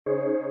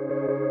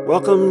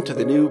Welcome to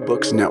the New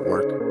Books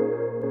Network.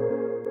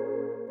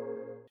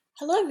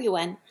 Hello,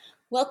 everyone.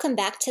 Welcome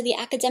back to The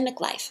Academic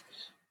Life,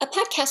 a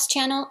podcast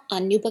channel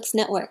on New Books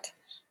Network.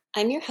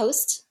 I'm your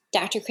host,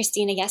 Dr.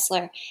 Christina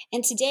Gessler,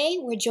 and today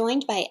we're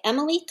joined by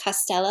Emily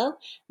Costello,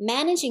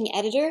 Managing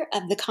Editor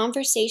of The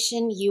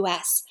Conversation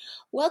US.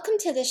 Welcome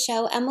to the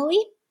show,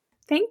 Emily.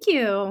 Thank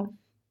you.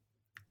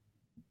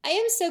 I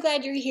am so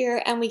glad you're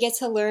here and we get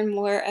to learn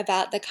more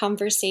about The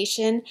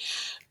Conversation.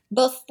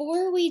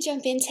 Before we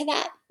jump into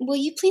that, will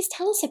you please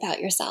tell us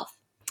about yourself?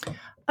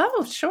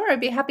 Oh, sure.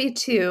 I'd be happy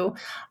to.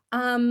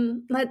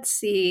 Let's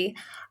see.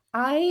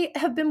 I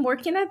have been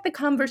working at The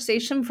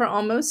Conversation for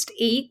almost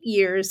 8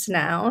 years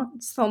now.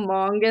 It's the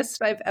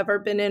longest I've ever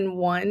been in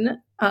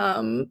one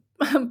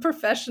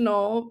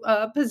professional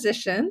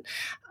position,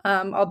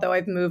 although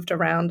I've moved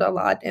around a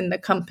lot in the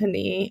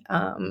company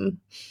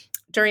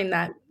during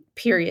that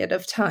period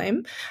of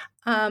time.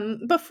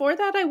 Before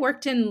that, I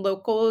worked in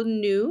local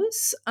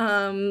news,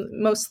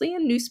 mostly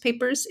in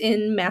newspapers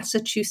in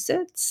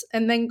Massachusetts.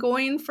 And then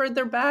going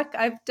further back,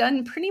 I've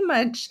done pretty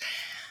much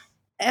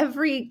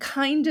every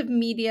kind of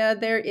media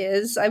there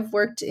is. I've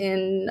worked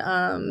in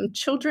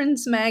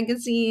children's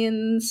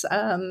magazines,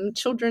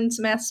 children's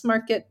mass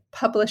market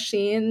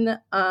publishing,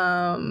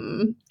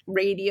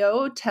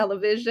 radio,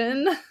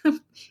 television.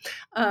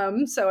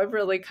 So I've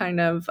really kind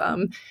of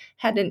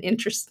had an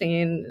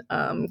interesting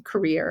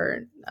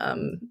career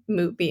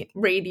moving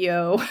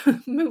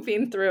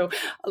through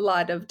a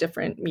lot of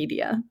different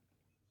media.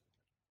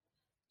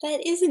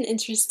 That is an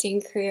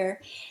interesting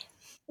career.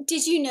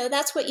 Did you know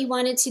that's what you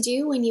wanted to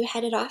do when you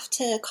headed off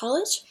to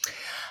college?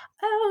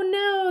 Oh,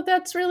 no,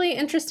 that's really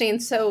interesting.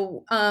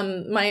 So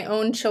my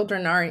own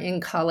children are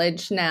in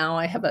college now.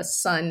 I have a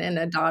son and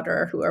a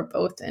daughter who are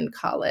both in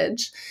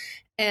college.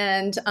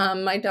 And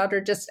my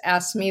daughter just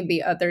asked me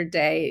the other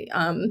day,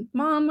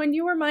 Mom, when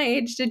you were my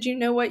age, did you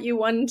know what you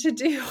wanted to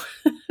do?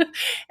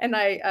 And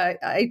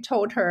I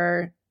told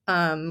her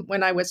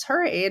when I was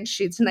her age,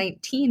 she's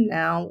 19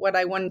 now, what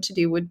I wanted to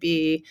do would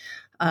be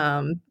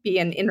an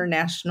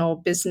international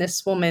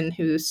businesswoman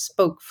who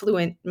spoke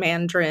fluent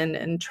Mandarin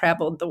and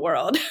traveled the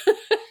world.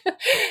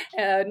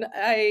 And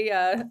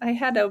I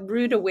had a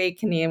rude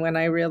awakening when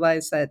I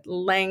realized that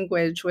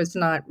language was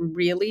not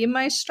really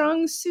my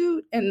strong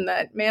suit and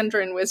that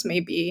Mandarin was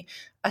maybe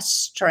a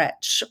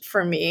stretch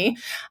for me.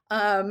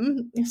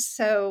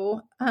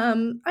 So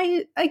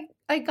I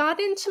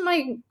got into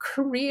my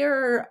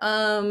career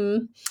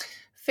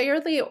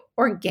fairly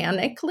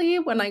organically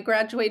when I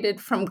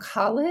graduated from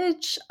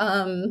college.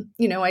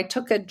 I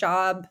took a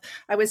job.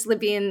 I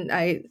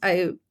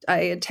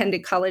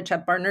attended college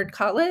at Barnard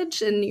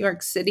College in New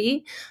York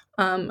City.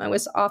 I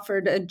was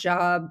offered a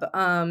job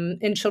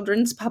in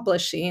children's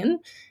publishing,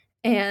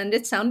 and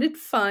it sounded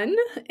fun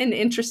and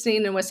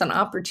interesting and was an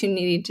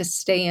opportunity to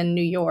stay in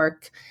New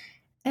York.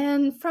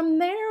 And from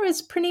there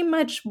was pretty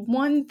much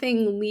one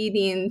thing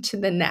leading to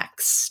the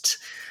next.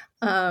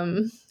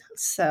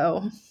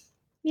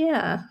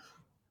 Yeah,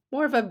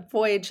 more of a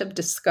voyage of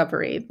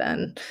discovery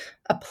than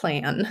a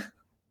plan.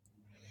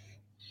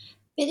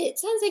 But it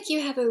sounds like you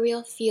have a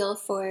real feel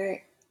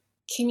for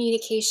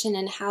communication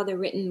and how the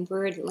written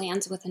word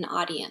lands with an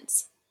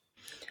audience.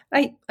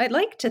 I'd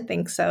like to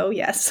think so,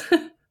 yes.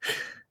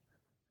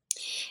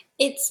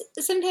 It's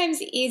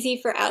sometimes easy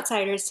for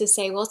outsiders to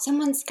say, well,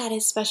 someone's got a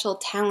special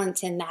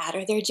talent in that,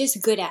 or they're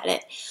just good at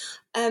it.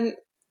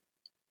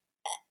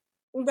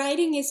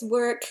 Writing is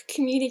work,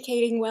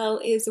 communicating well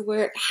is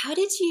work. How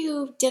did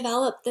you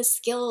develop the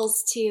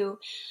skills to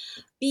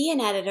be an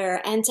editor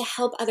and to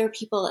help other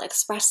people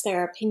express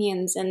their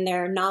opinions and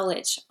their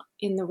knowledge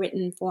in the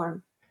written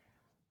form?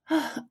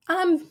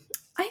 I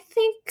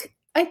think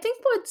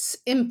what's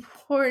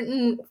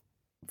important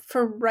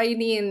for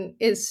writing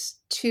is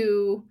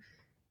to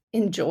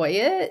enjoy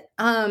it.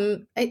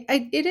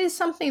 It is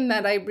something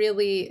that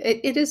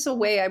it is a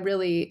way I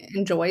really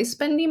enjoy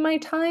spending my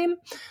time.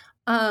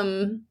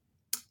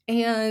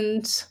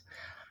 And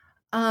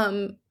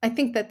I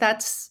think that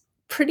that's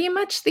pretty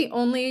much the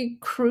only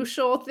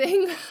crucial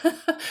thing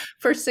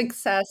for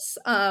success.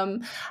 I,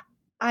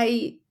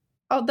 I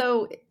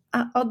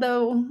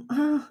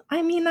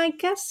mean, I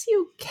guess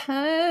you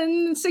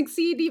can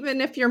succeed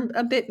even if you're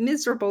a bit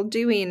miserable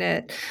doing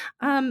it.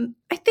 I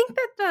think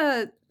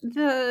that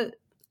the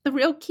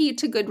real key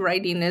to good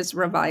writing is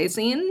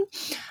revising.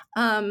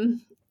 At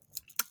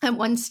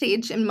one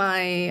stage in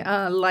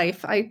my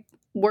life, I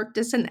worked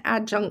as an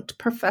adjunct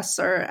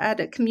professor at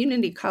a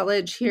community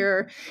college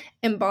here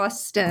in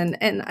Boston.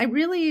 And I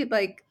really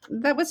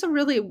that was a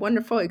really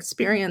wonderful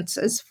experience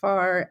as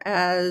far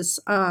as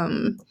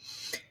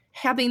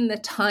having the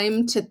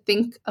time to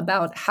think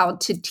about how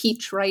to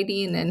teach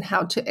writing and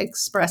how to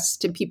express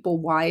to people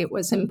why it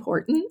was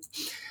important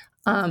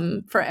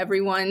for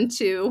everyone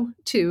to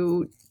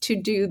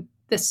do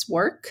this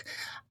work.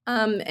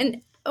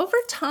 And over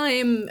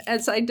time,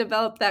 as I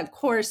developed that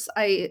course,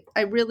 I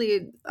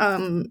really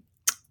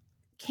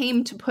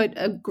came to put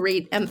a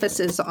great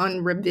emphasis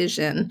on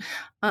revision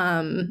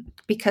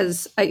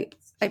because I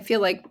feel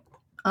like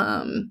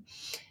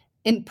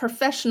in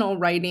professional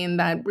writing,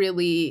 that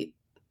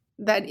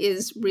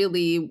is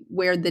really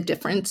where the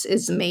difference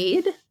is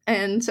made.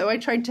 And so I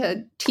tried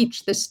to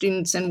teach the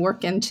students and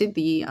work into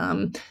the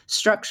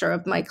structure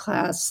of my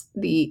class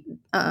the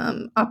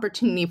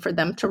opportunity for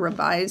them to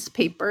revise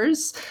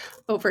papers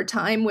over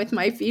time with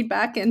my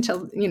feedback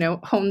until,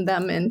 hone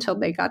them until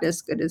they got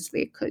as good as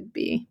they could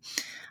be.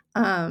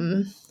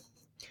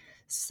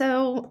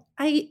 So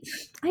I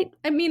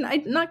mean,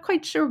 I'm not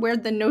quite sure where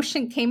the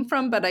notion came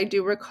from, but I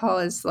do recall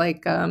as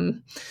like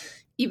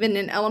even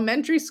in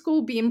elementary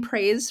school being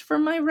praised for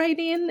my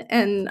writing,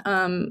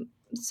 and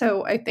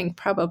so I think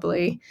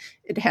probably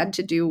it had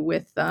to do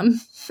with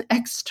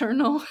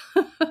external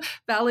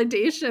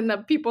validation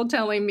of people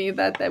telling me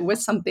that that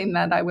was something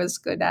that I was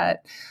good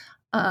at.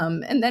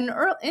 And then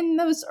in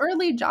those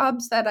early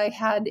jobs that I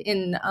had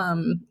in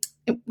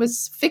it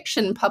was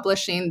fiction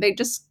publishing, they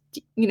just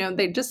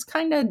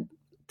kind of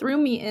threw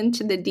me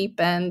into the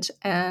deep end,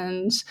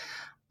 and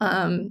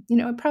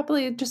I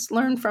probably just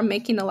learned from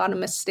making a lot of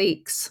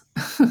mistakes.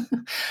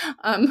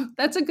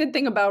 That's a good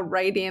thing about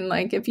writing.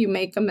 Like if you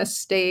make a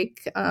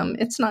mistake,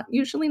 it's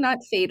usually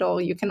not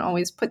fatal. You can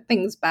always put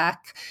things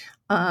back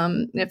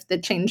if the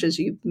changes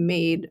you've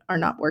made are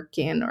not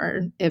working,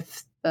 or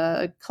if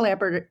the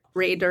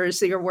collaborators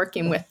that you're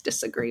working with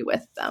disagree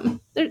with them.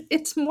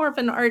 It's more of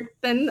an art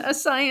than a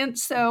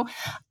science. So,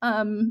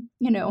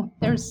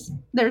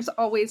 there's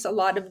always a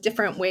lot of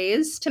different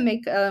ways to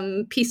make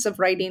a piece of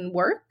writing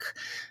work.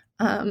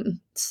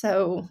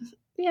 So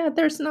yeah,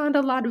 there's not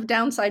a lot of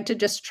downside to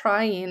just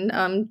trying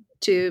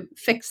to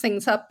fix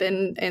things up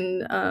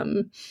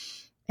and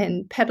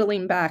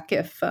pedaling back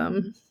if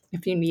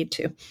you need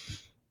to.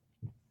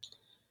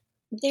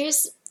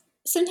 There's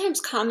sometimes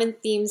common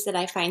themes that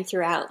I find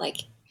throughout, like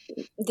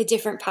the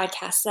different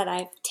podcasts that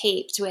I've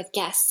taped with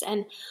guests.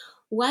 And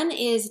one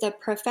is the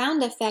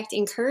profound effect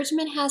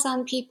encouragement has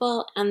on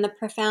people and the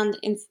profound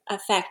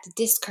effect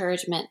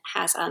discouragement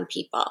has on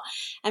people.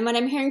 And what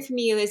I'm hearing from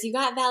you is you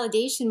got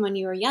validation when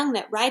you were young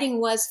that writing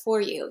was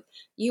for you.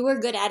 You were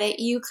good at it.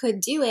 You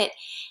could do it.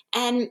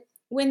 And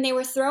when they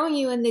were throwing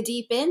you in the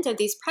deep end of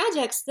these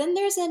projects, then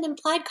there's an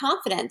implied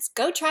confidence.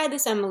 Go try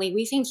this, Emily.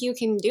 We think you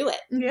can do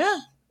it.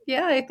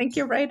 Yeah, I think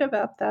you're right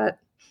about that.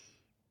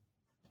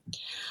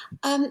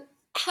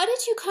 How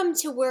did you come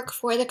to work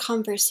for The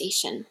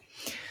Conversation?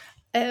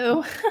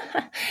 Oh,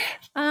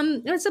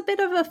 it was a bit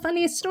of a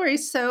funny story.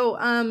 So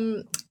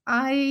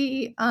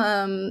I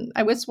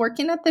was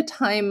working at the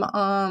time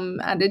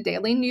at a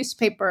daily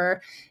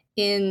newspaper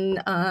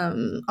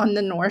on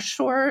the North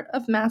Shore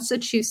of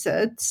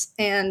Massachusetts,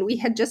 and we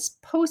had just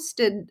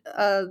posted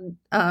a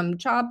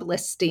job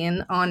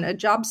listing on a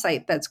job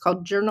site that's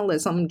called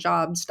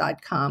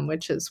journalismjobs.com,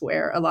 which is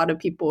where a lot of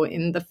people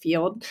in the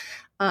field,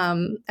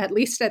 at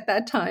least at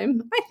that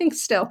time, I think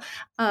still,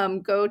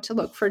 go to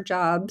look for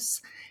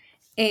jobs.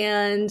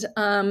 And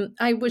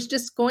I was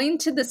just going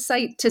to the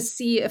site to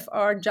see if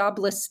our job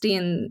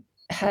listing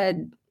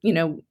had,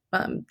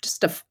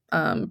 just to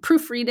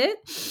proofread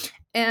it.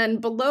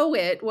 And below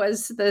it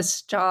was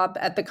this job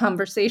at The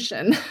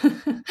Conversation.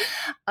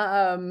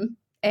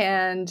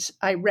 And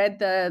I read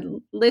the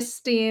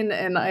listing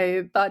and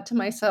I thought to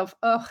myself,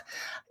 oh,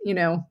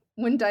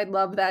 wouldn't I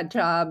love that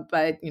job?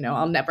 But,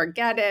 I'll never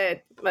get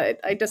it. But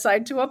I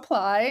decided to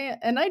apply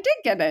and I did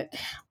get it.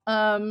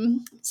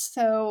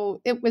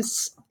 So it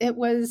was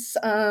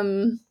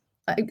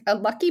a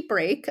lucky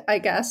break, I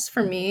guess,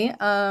 for me.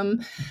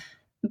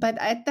 But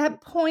at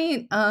that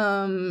point,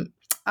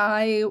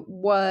 I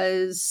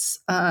was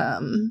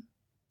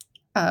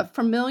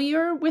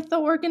familiar with the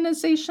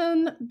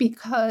organization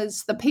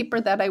because the paper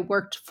that I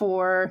worked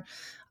for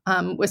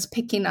was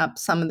picking up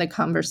some of the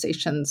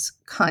Conversation's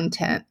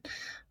content.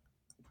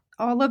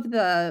 All of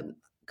the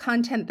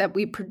content that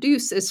we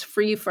produce is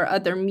free for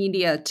other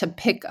media to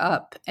pick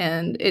up,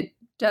 and it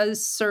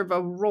does serve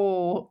a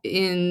role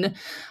in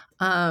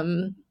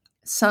some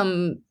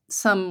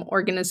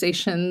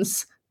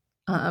organizations.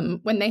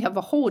 When they have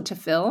a hole to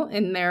fill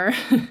in their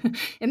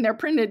in their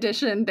print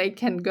edition, they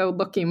can go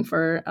looking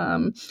for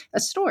a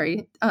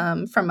story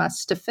from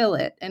us to fill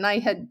it. And I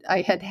had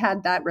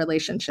that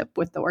relationship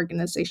with the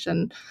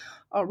organization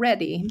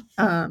already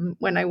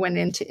when I went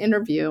in to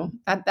interview.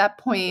 At that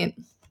point,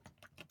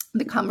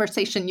 The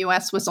Conversation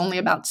US was only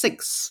about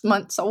 6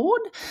 months old.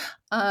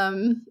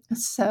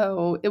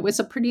 So it was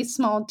a pretty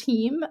small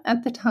team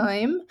at the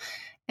time.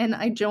 And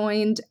I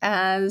joined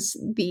as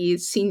the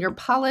senior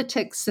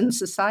politics and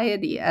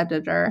society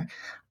editor.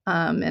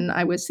 And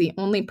I was the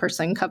only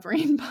person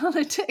covering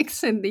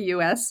politics in the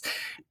US.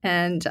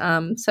 And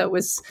so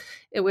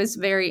it was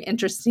very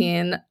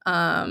interesting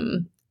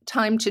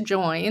time to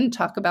join,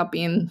 talk about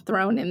being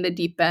thrown in the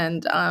deep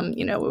end.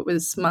 It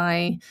was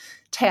my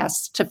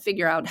task to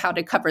figure out how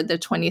to cover the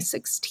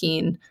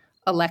 2016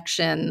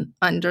 election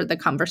under the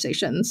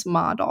Conversations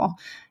model.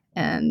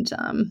 And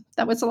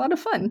that was a lot of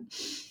fun.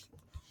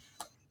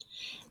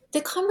 The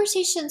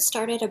Conversation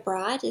started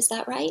abroad, is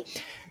that right?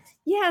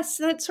 Yes,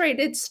 that's right.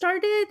 It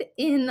started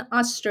in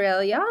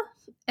Australia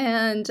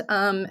and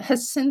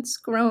has since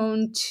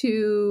grown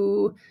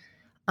to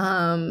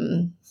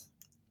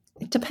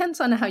it depends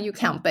on how you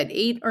count, but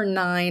 8 or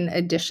 9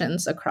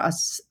 editions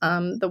across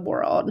the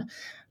world.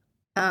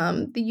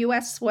 The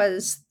US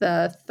was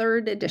the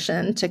third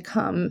edition to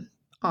come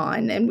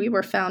on, and we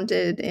were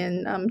founded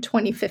in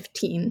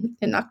 2015,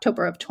 in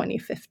October of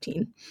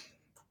 2015.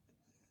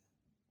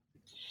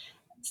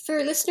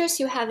 For listeners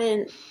who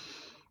haven't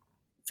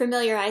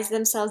familiarized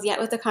themselves yet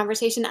with the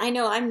conversation, I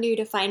know I'm new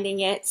to finding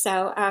it,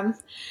 so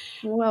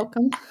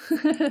welcome.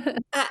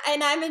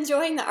 And I'm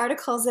enjoying the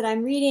articles that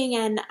I'm reading,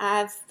 and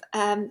I've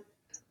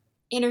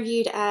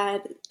interviewed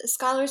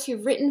scholars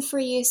who've written for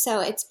you, so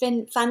it's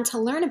been fun to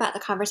learn about the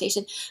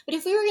conversation. But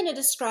if we were going to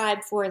describe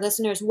for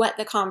listeners what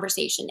the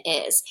conversation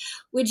is,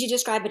 would you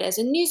describe it as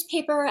a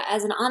newspaper,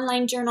 as an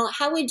online journal?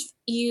 How would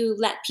you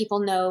let people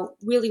know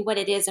really what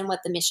it is and what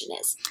the mission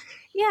is?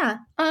 Yeah.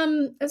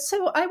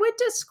 So I would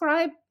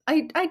describe,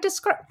 I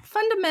describe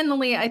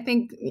fundamentally, I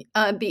think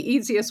the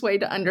easiest way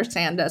to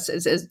understand us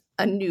is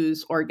a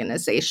news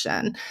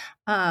organization.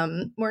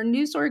 We're a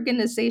news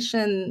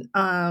organization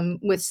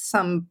with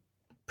some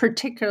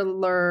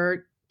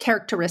particular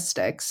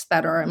characteristics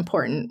that are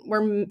important.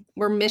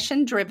 We're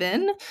mission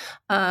driven,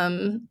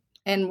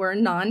 and we're a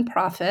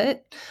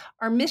nonprofit.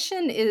 Our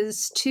mission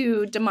is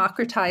to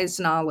democratize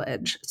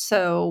knowledge.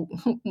 So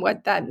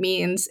what that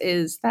means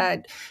is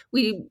that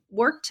we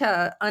work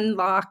to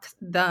unlock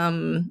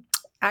the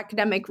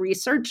academic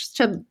research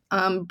to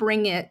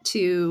bring it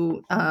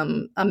to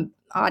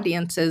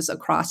audiences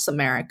across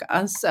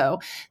America. So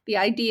the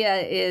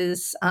idea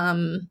is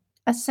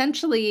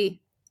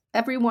essentially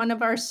every one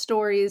of our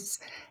stories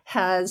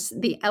has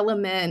the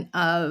element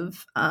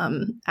of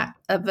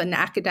an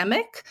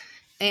academic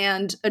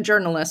and a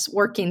journalist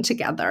working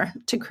together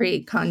to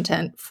create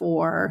content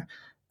for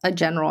a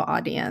general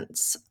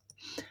audience.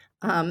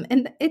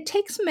 And it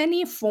takes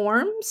many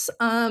forms.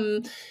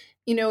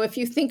 If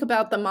you think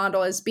about the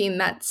model as being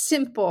that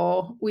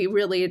simple, we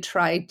really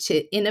try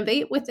to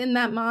innovate within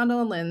that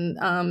model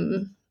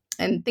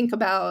and think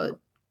about,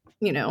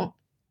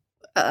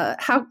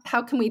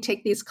 how can we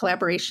take these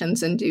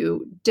collaborations and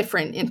do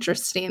different,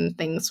 interesting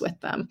things with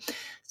them?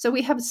 So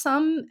we have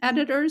some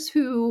editors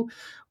who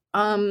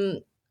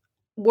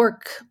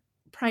work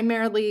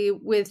primarily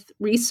with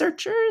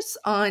researchers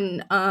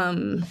on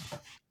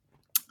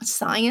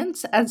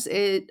science as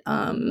it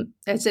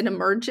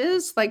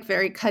emerges, like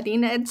very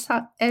cutting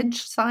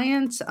edge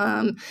science.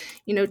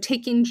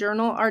 Taking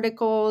journal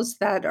articles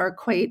that are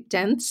quite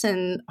dense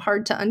and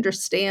hard to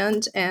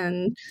understand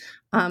and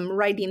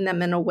writing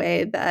them in a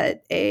way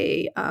that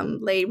a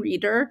lay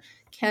reader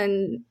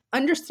can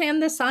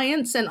understand the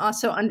science and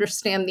also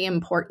understand the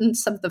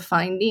importance of the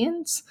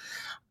findings.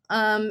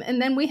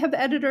 And then we have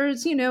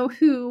editors,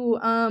 who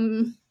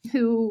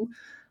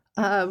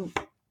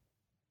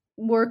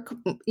work,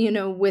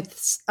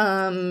 with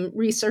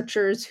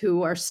researchers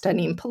who are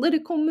studying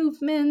political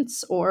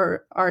movements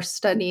or are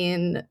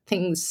studying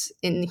things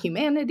in the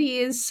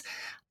humanities.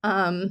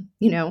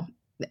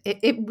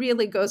 It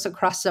really goes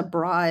across a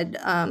broad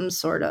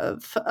sort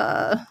of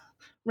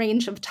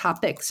range of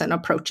topics and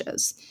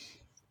approaches.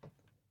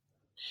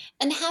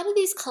 And how do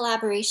these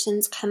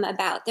collaborations come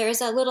about?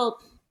 There's a little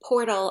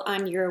portal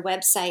on your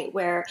website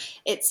where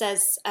it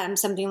says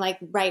something like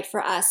 "Write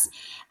for Us."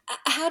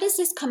 How does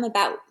this come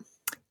about?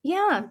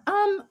 Yeah,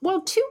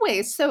 well, 2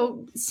 ways.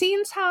 So,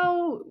 seeing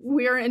how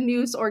we're a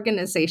news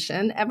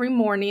organization, every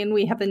morning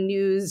we have a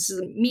news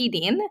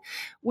meeting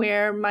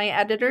where my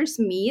editors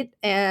meet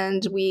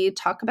and we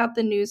talk about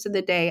the news of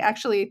the day.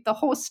 Actually, the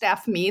whole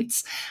staff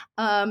meets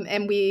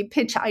and we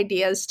pitch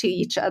ideas to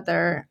each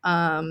other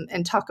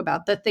and talk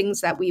about the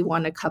things that we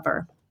want to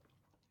cover.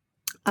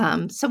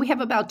 So we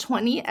have about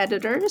 20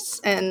 editors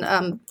and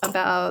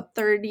about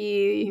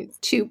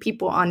 32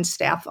 people on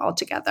staff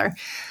altogether.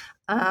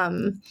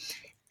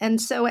 And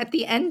so at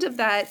the end of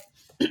that,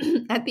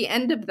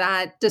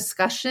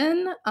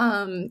 discussion,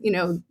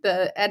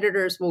 the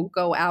editors will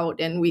go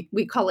out and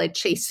we call it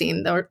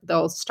chasing.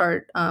 They'll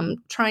start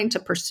trying to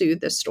pursue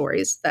the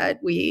stories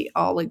that we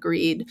all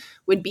agreed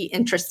would be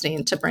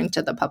interesting to bring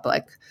to the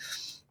public.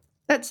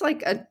 That's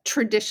like a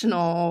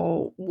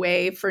traditional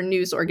way for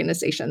news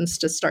organizations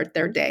to start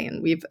their day,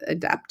 and we've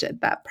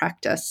adapted that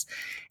practice.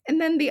 And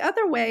then the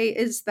other way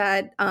is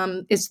that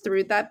is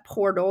through that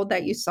portal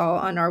that you saw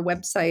on our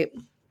website.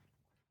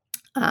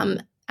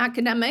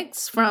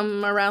 Academics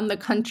from around the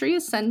country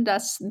send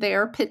us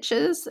their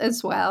pitches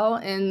as well,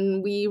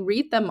 and we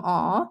read them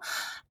all,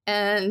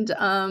 and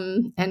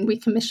we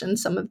commission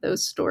some of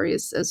those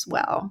stories as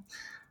well.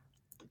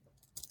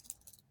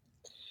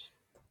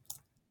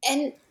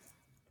 And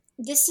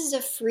this is a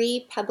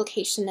free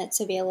publication that's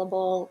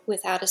available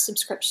without a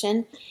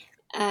subscription.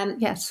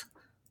 Yes.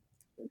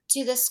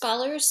 Do the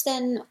scholars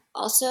then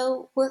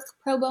also work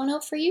pro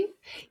bono for you?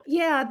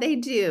 Yeah, they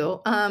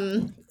do.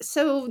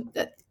 So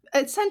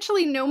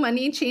essentially no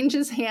money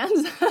changes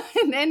hands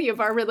in any of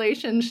our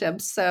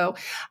relationships. So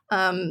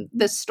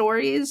the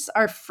stories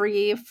are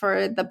free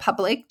for the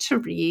public to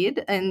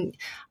read, and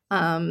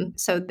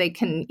so they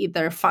can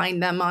either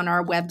find them on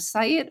our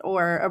website,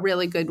 or a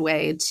really good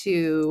way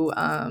to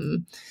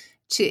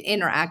to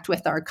interact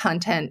with our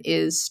content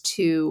is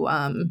to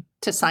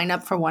sign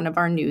up for one of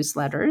our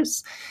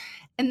newsletters.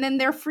 And then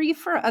they're free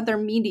for other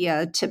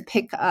media to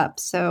pick up.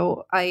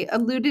 So I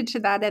alluded to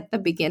that at the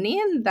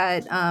beginning,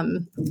 that,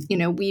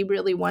 we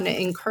really want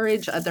to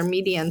encourage other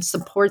media and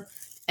support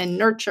and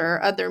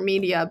nurture other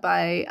media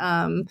by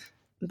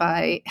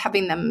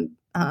having them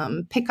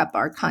pick up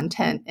our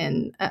content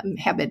and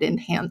have it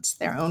enhance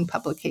their own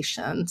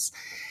publications.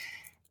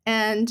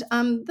 And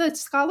the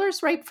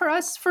scholars write for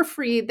us for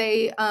free.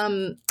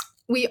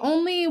 We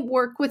only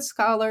work with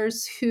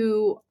scholars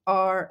who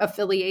are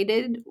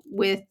affiliated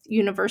with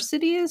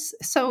universities.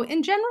 So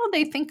in general,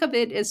 they think of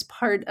it as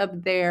part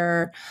of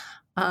their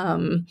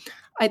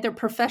either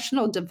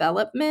professional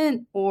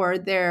development or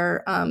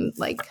their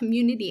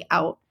community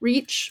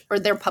outreach or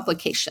their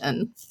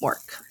publication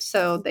work.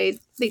 So they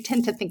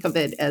tend to think of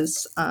it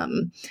as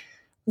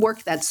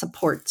work that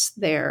supports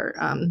their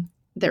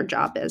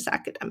job as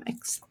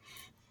academics.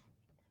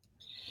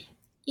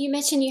 You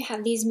mentioned you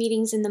have these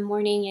meetings in the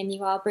morning and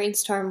you all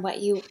brainstorm what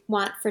you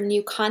want for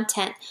new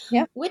content.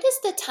 Yeah. What is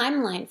the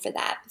timeline for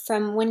that,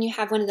 from when you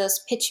have one of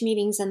those pitch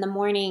meetings in the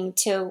morning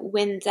to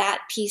when that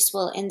piece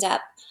will end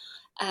up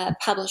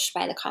published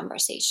by the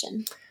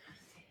conversation?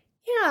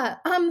 Yeah.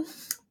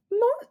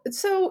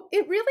 So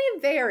it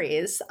really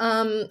varies.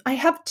 I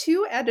have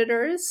two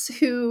editors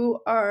who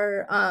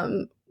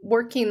are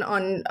working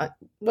on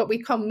what we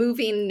call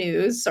moving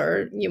news,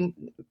 or you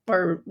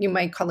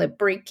might call it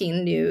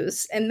breaking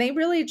news, and they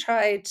really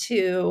try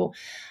to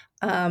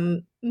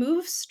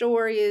move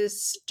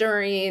stories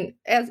during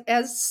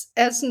as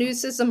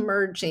news is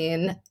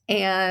emerging,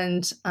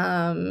 and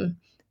often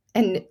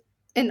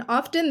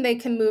they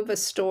can move a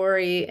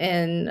story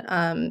in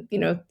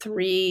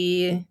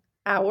 3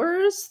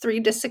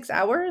 to 6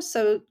 hours,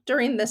 so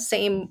during the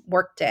same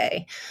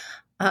workday.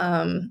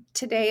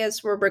 Today,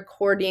 as we're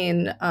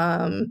recording,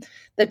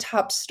 the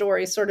top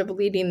story sort of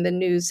leading the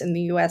news in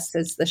the U.S.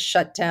 is the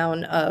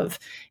shutdown of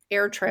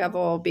air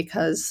travel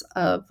because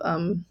of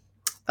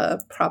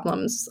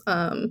problems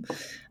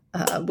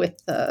with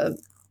the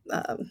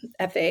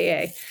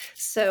FAA.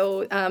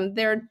 So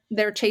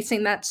they're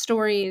chasing that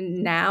story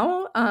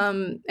now,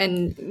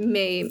 and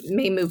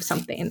may move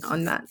something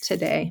on that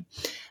today.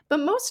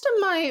 But most of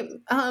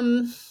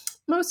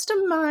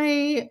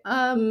my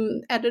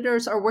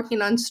editors are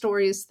working on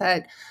stories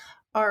that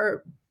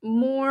are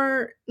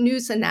more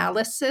news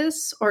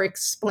analysis or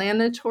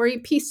explanatory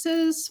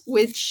pieces,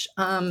 which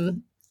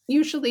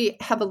usually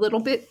have a little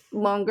bit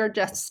longer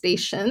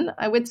gestation.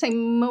 I would say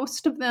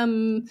most of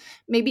them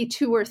maybe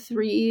 2 or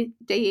 3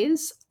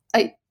 days.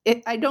 I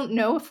don't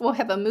know if we'll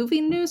have a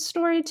moving news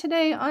story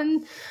today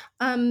on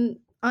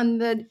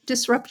the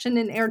disruption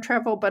in air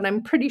travel, but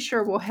I'm pretty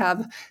sure we'll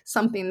have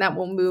something that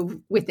will move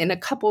within a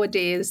couple of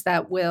days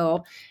that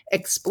will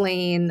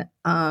explain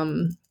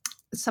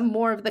some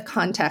more of the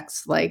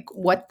context, like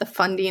what the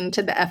funding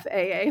to the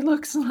FAA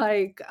looks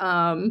like,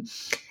 how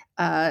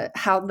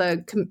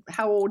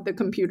old the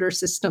computer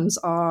systems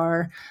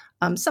are,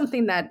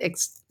 something that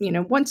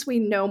once we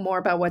know more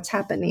about what's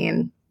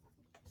happening,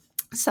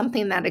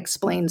 something that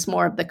explains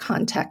more of the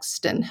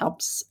context and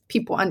helps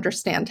people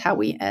understand how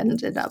we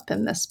ended up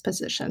in this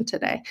position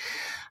today.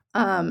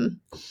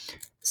 And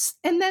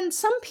then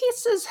some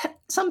pieces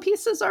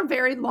are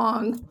very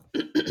long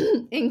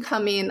in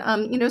coming.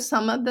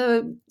 Some of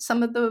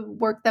the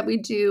work that we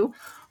do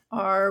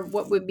are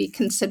what would be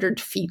considered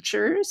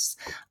features.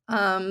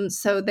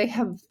 So they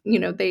have,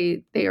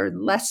 they are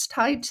less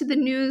tied to the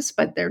news,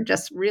 but they're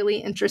just really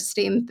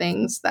interesting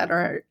things that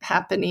are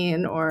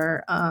happening,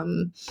 or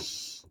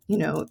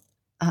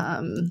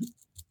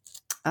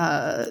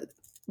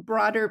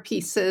broader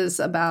pieces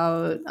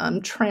about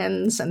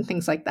trends and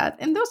things like that.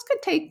 And those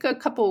could take a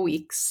couple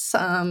weeks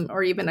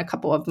or even a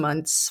couple of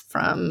months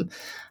from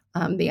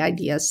the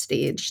idea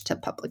stage to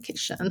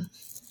publication.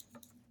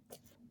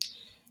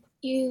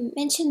 You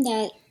mentioned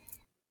that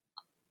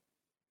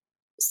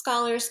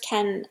scholars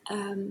can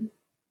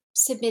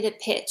submit a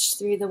pitch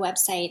through the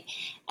website,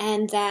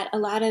 and that a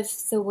lot of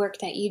the work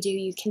that you do,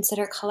 you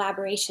consider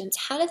collaborations.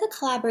 How do the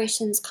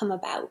collaborations come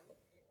about?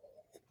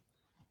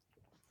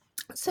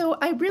 So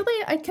I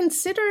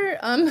consider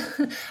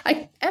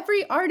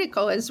every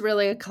article is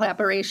really a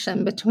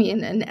collaboration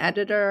between an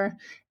editor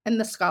and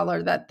the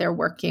scholar that they're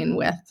working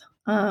with.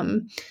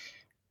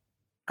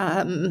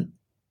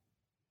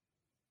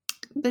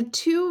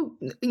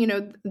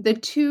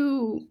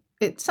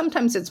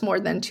 Sometimes it's more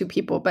than two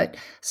people, but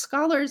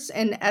scholars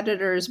and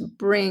editors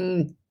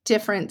bring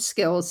different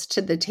skills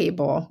to the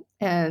table.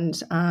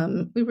 And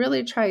we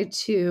really try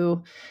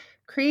to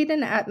create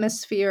an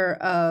atmosphere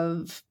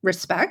of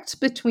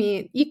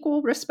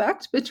equal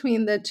respect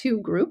between the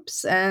two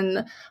groups,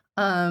 and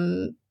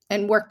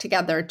work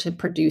together to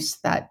produce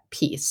that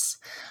piece.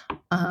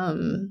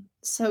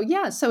 So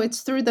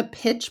it's through the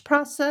pitch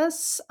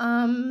process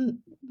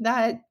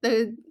that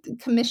the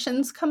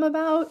commissions come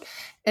about,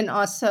 and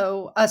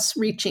also us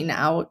reaching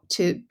out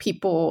to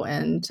people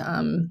and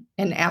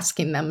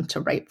asking them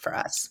to write for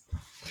us.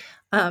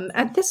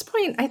 At this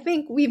point, I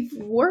think we've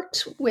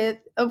worked with,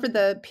 over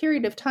the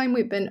period of time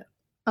we've been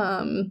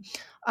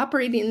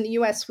operating in the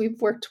U.S.,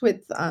 we've worked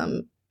with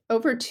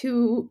over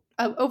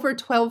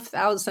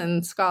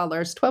 12,000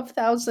 scholars,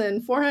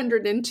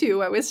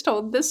 12,402, I was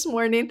told this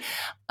morning,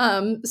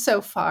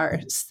 so far.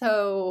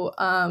 So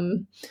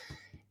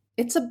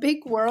it's a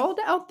big world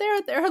out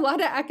there. There are a lot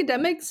of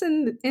academics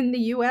in the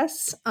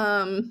U.S.,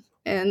 and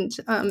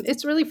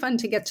it's really fun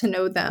to get to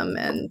know them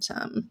and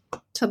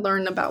to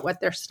learn about what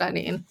they're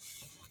studying.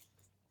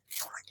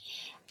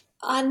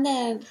 On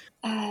the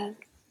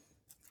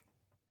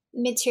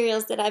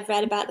materials that I've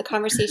read about the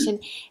conversation,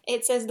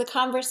 it says the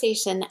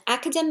conversation,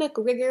 academic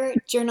rigor,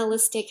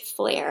 journalistic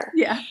flair.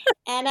 Yeah.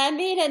 And I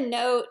made a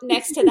note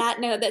next to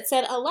that note that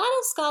said, a lot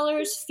of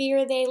scholars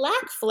fear they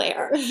lack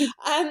flair.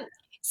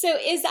 So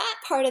is that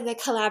part of the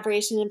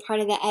collaboration and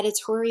part of the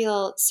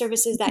editorial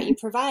services that you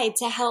provide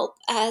to help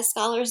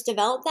scholars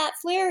develop that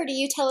flair? Or do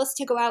you tell us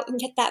to go out and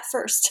get that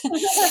first?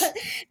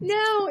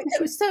 No.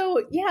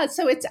 So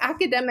it's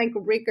academic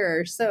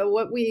rigor. So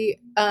what we're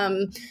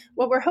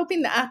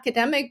hoping the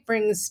academic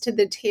brings to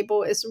the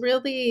table is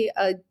really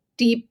a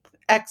deep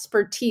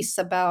expertise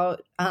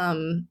about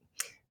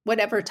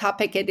whatever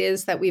topic it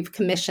is that we've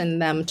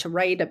commissioned them to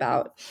write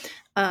about.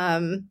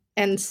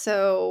 And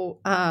so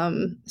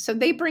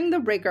they bring the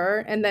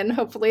rigor, and then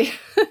hopefully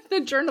the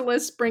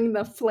journalists bring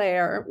the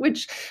flair,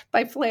 which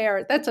by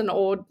flair, it's an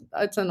old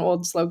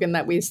slogan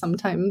that we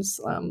sometimes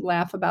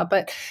laugh about.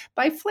 But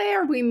by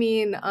flair, we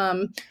mean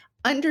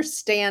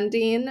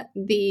understanding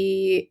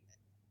the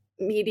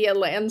media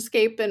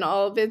landscape and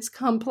all of its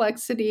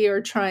complexity,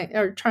 or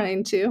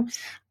trying to,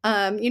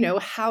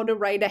 how to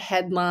write a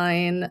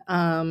headline,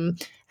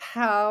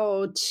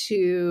 how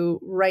to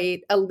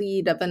write a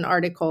lead of an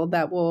article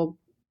that will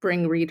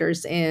bring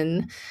readers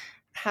in,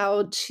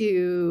 how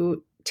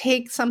to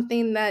take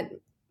something that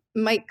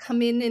might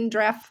come in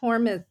draft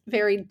form as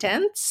very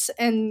dense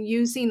and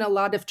using a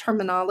lot of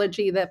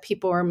terminology that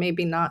people are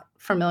maybe not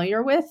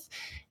familiar with,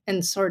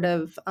 and sort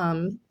of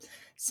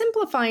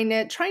simplifying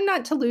it, trying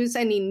not to lose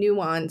any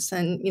nuance.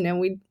 And,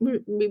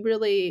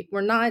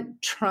 we're not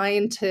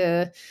trying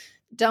to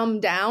dumb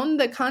down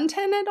the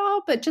content at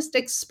all, but just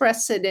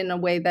express it in a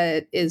way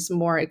that is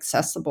more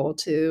accessible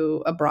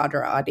to a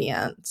broader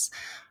audience.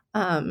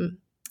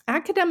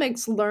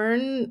 Academics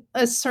learn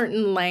a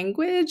certain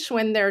language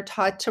when they're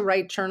taught to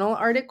write journal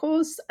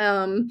articles,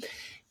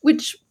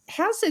 which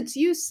has its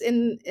use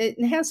in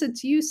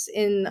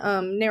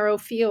narrow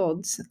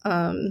fields.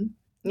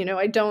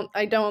 I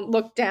don't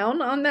look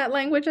down on that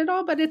language at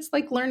all, but it's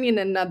like learning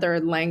another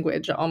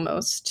language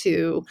almost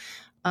to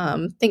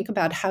think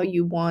about how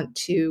you want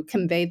to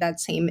convey that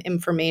same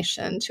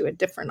information to a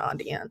different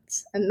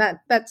audience. And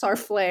that's our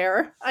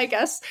flair, I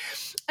guess.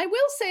 I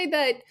will say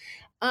that,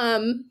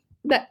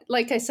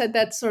 like I said,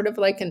 that's sort of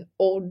like an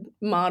old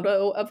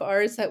motto of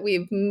ours that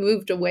we've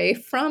moved away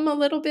from a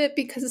little bit,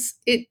 because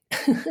it,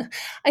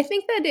 I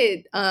think that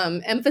it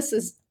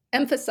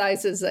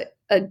emphasizes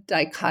a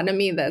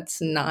dichotomy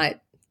that's not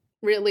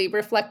really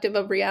reflective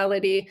of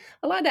reality.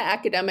 A lot of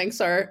academics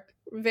are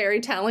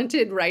very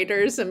talented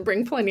writers and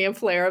bring plenty of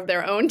flair of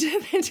their own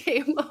to the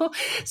table.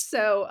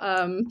 So,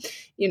 I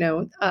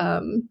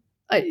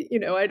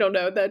don't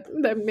know,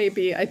 that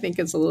maybe I think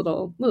is a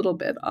little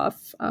bit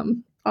off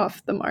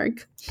the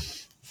mark.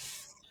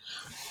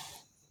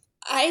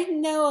 I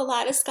know a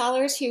lot of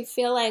scholars who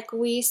feel like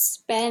we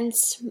spent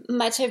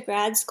much of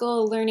grad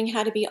school learning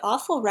how to be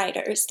awful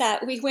writers,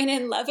 that we went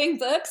in loving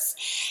books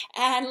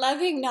and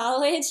loving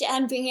knowledge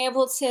and being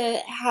able to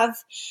have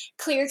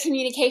clear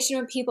communication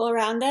with people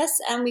around us.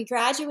 And we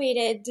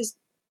graduated just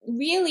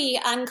really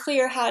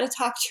unclear how to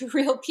talk to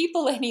real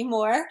people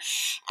anymore,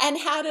 and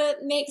how to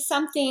make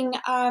something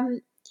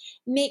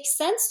make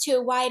sense to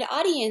a wide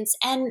audience.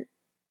 And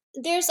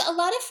there's a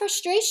lot of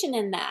frustration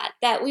in that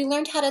we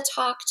learned how to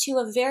talk to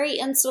a very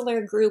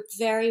insular group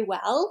very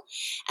well.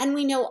 And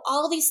we know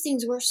all these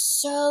things we're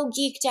so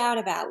geeked out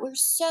about. We're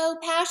so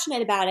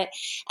passionate about it.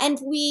 And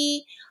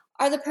we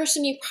are the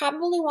person you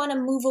probably want to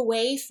move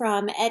away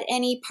from at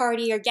any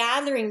party or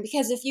gathering,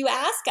 because if you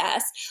ask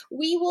us,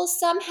 we will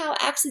somehow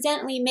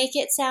accidentally make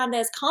it sound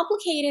as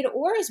complicated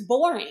or as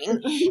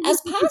boring as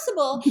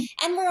possible.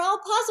 And we're all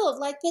puzzled,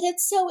 like, but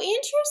it's so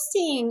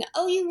interesting.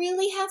 Oh, you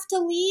really have to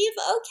leave?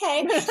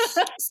 Okay.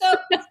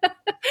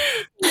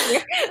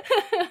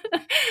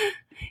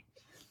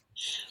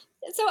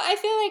 So I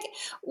feel like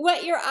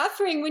what you're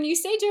offering when you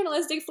say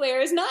journalistic flair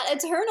is not a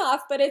turnoff,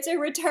 but it's a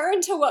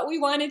return to what we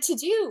wanted to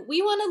do.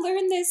 We want to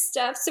learn this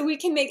stuff so we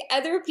can make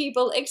other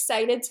people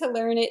excited to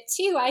learn it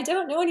too. I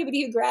don't know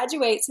anybody who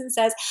graduates and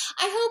says,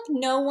 I hope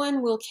no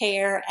one will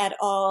care at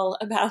all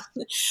about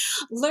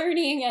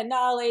learning and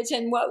knowledge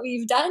and what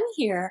we've done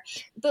here.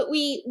 But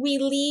we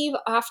leave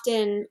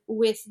often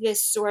with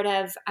this sort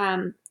of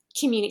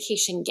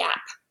communication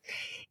gap.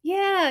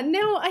 Yeah,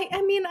 no,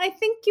 I mean, I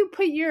think you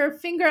put your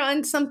finger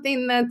on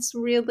something that's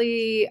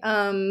really,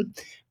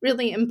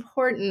 really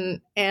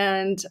important.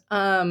 And,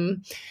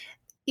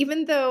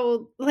 even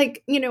though,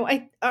 like,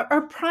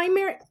 our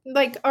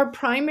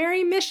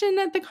primary mission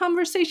at the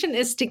conversation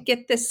is to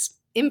get this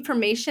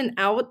information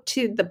out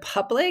to the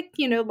public.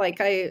 Like,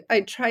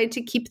 I try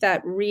to keep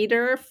that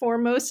reader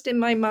foremost in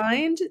my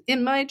mind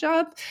in my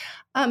job.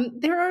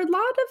 There are a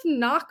lot of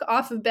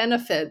knockoff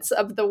benefits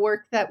of the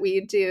work that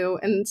we do,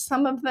 and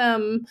some of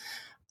them,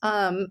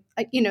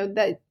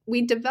 that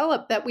we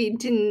developed that we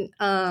didn't.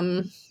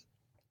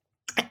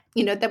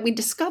 That we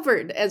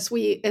discovered as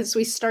we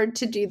started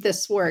to do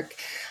this work.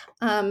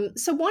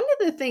 So one of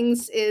the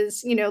things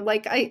is,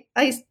 like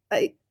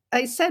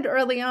I said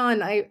early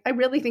on, I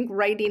really think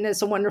writing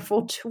is a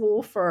wonderful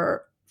tool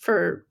for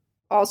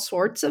all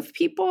sorts of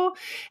people.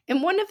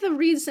 And one of the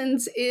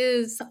reasons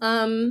is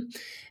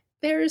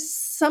there's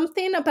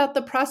something about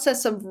the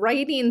process of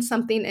writing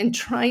something and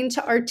trying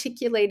to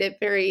articulate it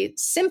very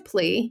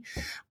simply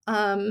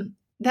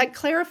that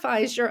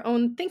clarifies your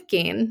own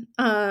thinking.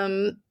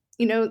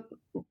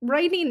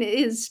 Writing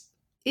is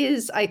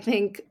I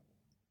think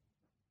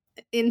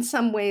in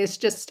some ways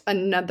just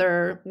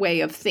another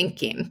way of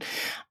thinking.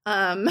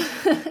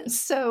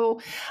 So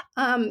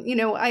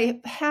I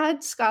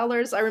had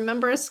scholars. I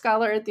remember a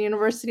scholar at the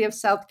University of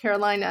South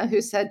Carolina who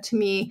said to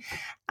me,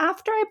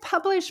 after I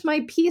published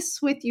my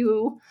piece with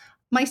you,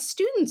 my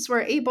students were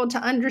able to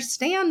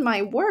understand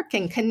my work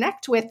and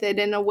connect with it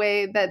in a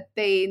way that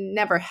they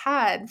never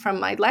had from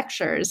my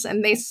lectures.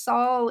 And they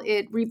saw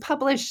it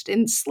republished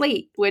in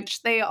Slate,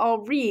 which they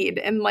all read.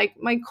 And like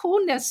my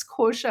coolness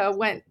quotient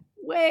went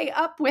way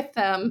up with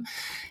them.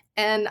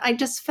 And I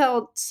just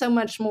felt so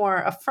much more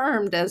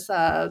affirmed as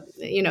a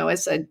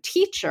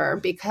teacher,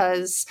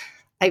 because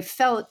I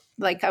felt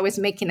like I was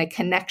making a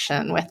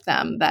connection with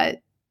them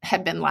that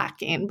had been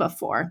lacking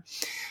before.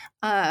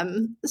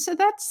 So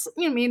that's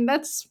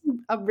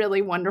a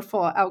really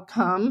wonderful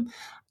outcome.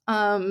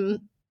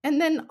 And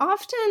then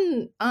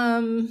often,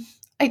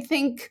 I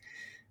think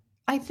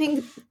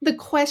the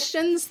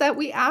questions that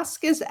we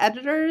ask as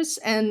editors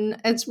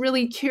and as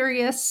really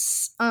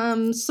curious,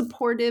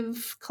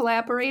 supportive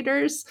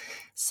collaborators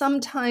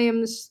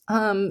sometimes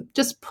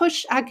just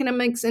push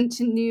academics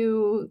into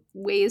new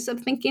ways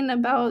of thinking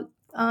about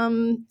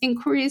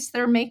inquiries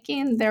they're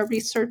making, their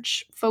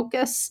research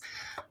focus.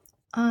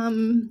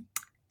 And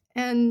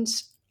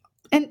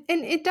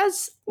it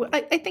does,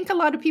 I think a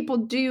lot of people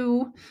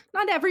do,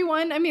 not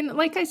everyone. I mean,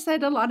 like I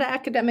said, a lot of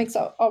academics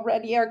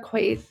already are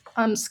quite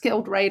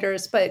skilled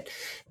writers, but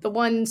the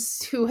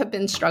ones who have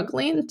been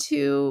struggling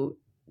to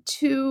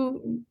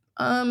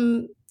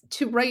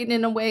write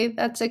in a way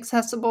that's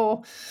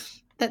accessible,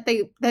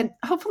 that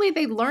hopefully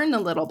they learn a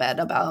little bit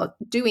about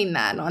doing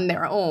that on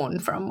their own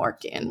from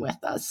working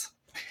with us.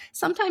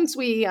 Sometimes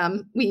we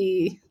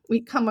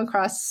come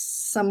across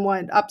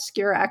somewhat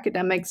obscure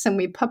academics and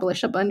we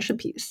publish a bunch of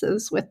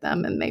pieces with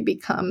them, and they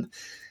become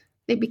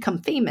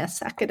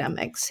famous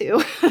academics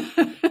who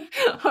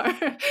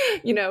are,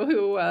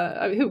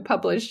 who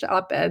publish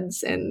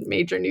op-eds in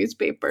major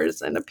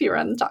newspapers and appear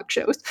on talk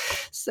shows.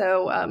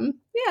 So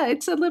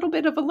it's a little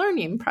bit of a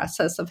learning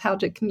process of how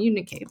to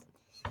communicate.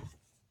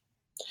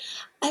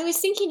 I was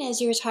thinking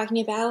as you were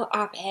talking about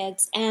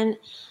op-eds, and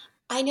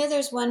I know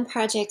there's one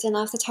project, and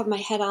off the top of my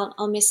head, I'll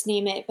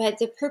misname it, but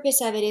the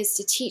purpose of it is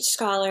to teach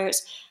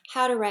scholars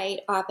how to write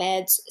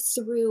op-eds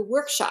through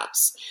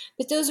workshops.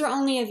 But those are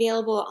only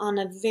available on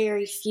a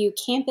very few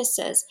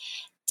campuses.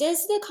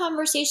 Does the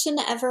conversation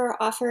ever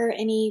offer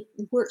any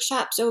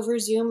workshops over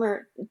Zoom,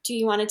 or do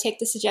you want to take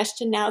the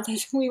suggestion now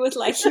that we would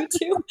like you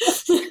to?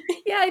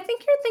 Yeah, I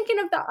think you're thinking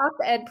of the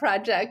op-ed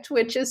project,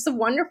 which is a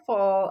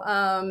wonderful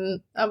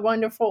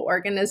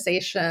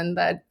organization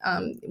that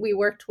we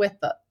worked with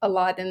a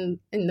lot in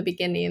the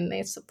beginning.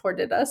 They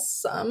supported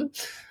us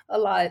a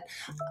lot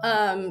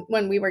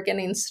when we were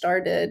getting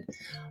started.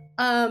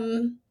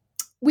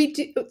 We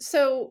do.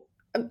 So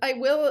I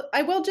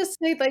will just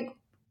say, like,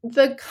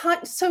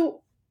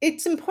 so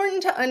it's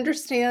important to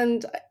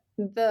understand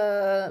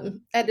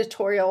the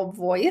editorial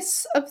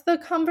voice of the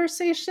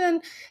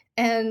conversation.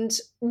 And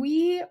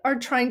we are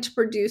trying to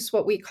produce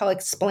what we call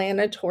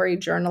explanatory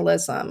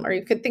journalism, or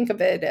you could think of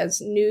it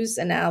as news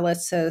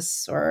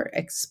analysis or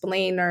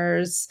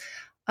explainers.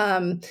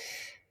 They're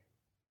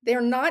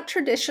not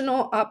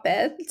traditional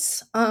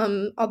op-eds,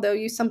 although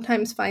you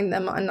sometimes find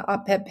them on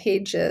op-ed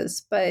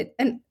pages. But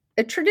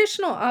a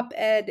traditional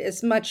op-ed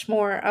is much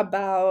more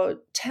about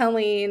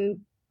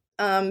telling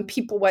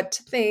people what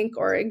to think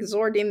or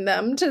exhorting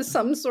them to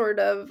some sort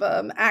of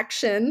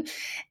action.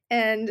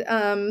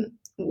 And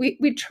we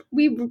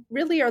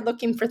really are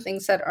looking for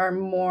things that are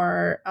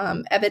more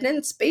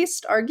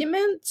evidence-based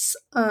arguments.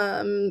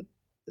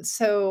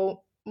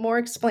 So more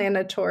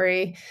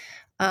explanatory.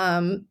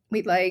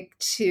 We like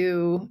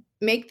to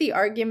make the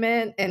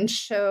argument and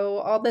show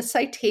all the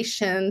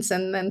citations,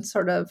 and then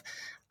sort of,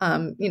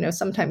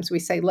 sometimes we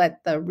say,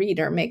 let the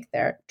reader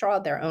draw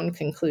their own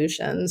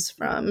conclusions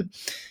from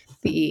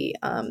the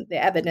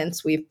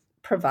evidence we've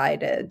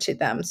provided to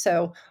them.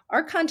 So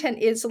our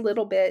content is a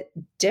little bit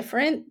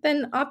different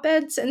than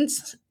op-eds,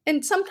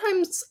 and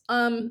sometimes,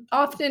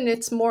 often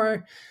it's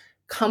more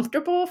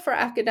comfortable for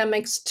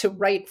academics to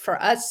write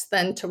for us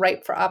than to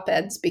write for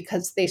op-eds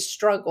because they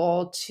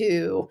struggle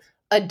to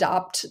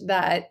adopt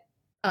that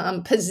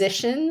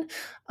position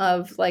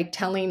of like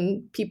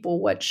telling people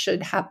what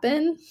should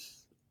happen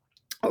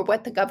or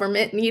what the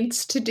government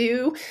needs to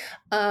do.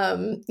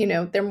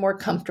 They're more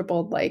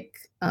comfortable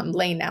like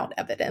laying out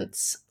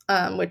evidence,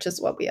 which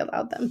is what we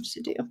allow them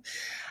to do.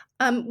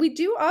 We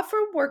do offer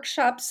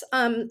workshops.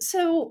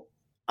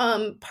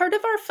 Part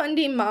of our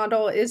funding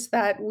model is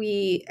that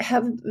we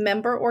have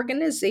member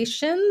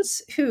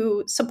organizations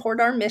who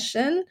support our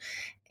mission,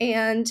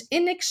 and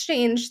in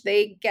exchange,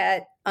 they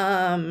get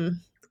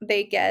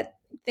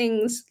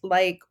things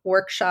like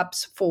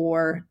workshops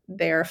for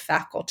their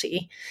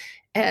faculty.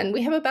 And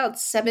we have about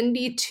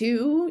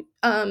 72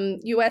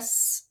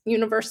 U.S.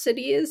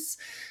 universities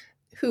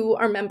who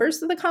are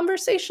members of the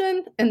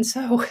conversation. And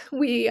so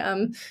we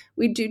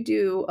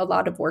do a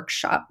lot of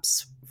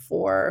workshops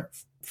for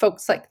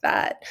folks like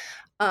that.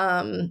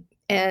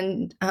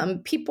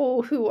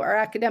 People who are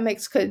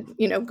academics could,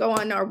 go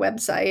on our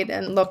website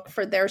and look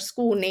for their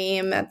school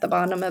name at the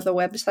bottom of the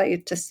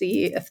website to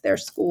see if their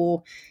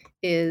school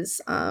is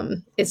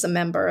a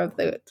member of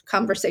the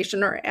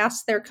conversation, or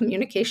ask their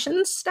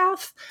communications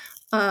staff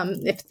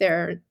if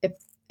they're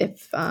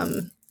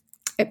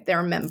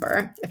a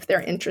member, if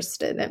they're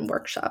interested in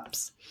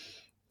workshops.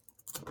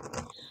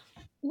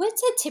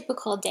 What's a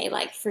typical day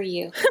like for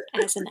you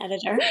as an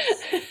editor?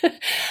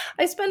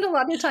 I spend a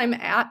lot of time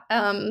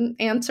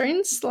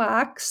answering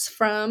Slacks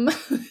from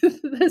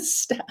the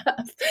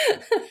staff.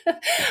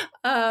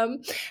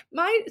 I'm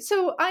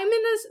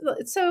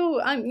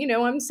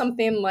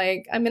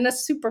in a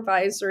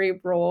supervisory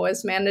role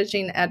as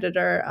managing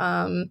editor.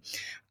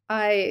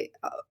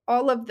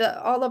 All of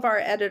our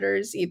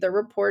editors either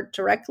report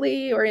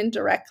directly or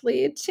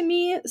indirectly to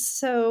me.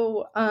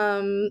 So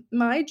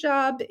my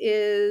job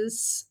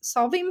is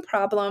solving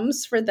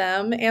problems for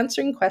them,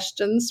 answering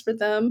questions for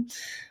them,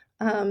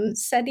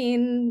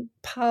 setting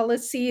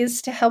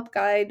policies to help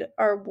guide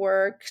our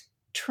work,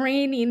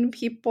 training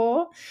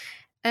people,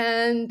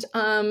 and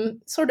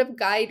sort of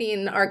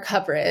guiding our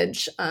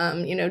coverage,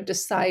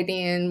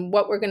 deciding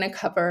what we're going to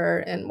cover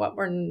and what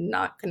we're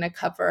not going to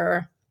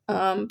cover.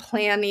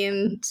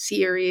 Planning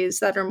series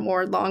that are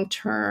more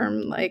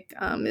long-term, like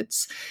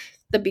it's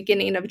the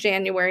beginning of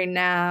January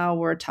now.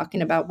 We're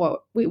talking about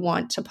what we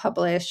want to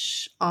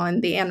publish on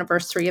the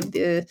anniversary of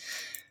the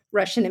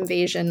Russian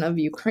invasion of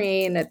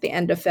Ukraine at the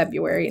end of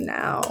February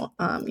now,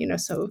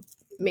 so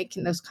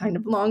making those kind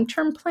of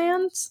long-term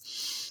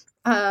plans.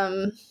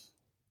 And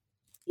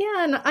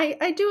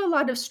I do a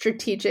lot of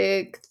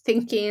strategic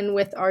thinking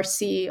with our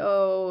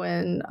CEO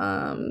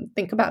and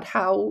think about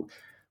how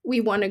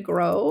we want to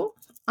grow.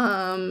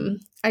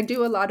 I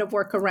do a lot of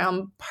work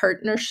around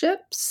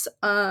partnerships.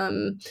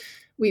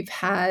 We've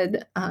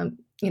had,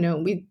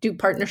 we do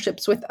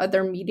partnerships with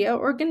other media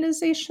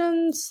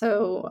organizations.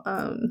 So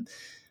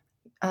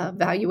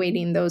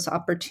evaluating those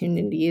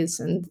opportunities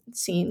and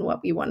seeing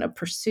what we want to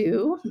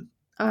pursue.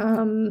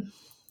 But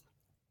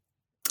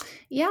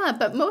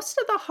most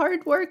of the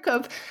hard work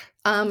of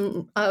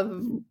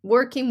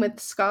working with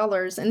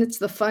scholars, and it's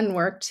the fun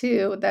work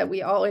too that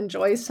we all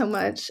enjoy so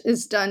much,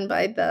 is done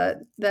by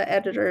the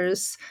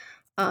editors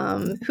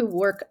who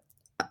work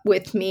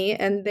with me,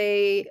 and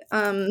they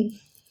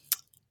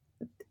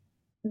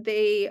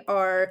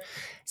are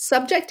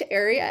subject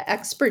area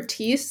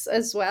expertise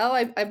as well.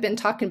 I've been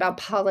talking about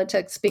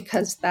politics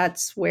because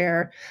that's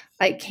where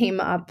I came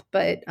up,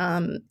 but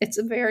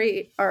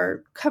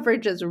our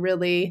coverage is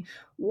really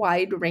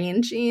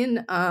wide-ranging,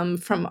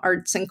 from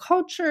arts and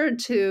culture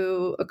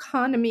to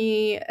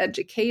economy,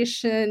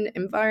 education,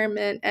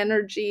 environment,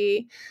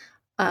 energy.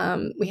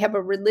 We have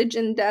a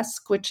religion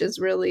desk, which is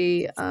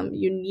really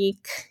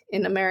unique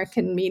in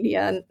American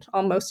media, and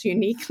almost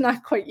unique,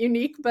 not quite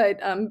unique,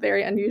 but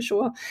very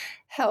unusual.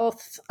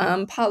 Health,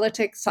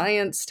 politics,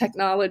 science,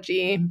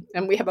 technology,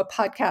 and we have a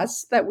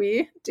podcast that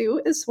we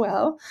do as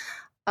well.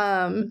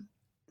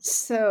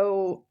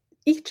 So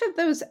each of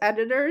those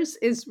editors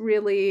is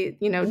really,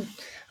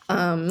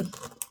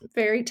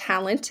 very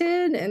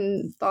talented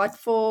and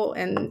thoughtful,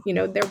 and,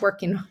 they're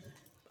working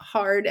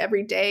hard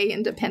every day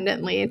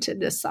independently to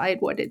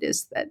decide what it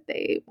is that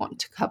they want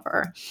to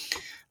cover.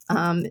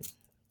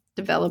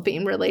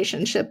 Developing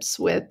relationships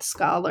with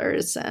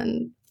scholars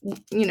and,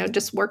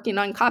 just working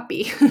on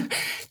copy,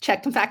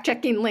 fact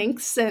checking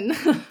links and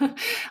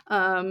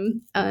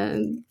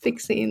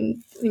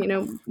fixing,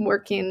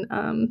 working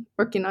on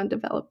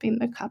developing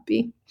the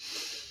copy.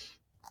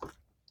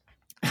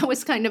 That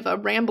was kind of a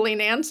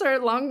rambling answer,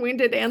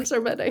 long-winded answer,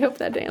 but I hope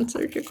that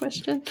answered your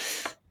question.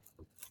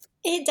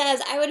 It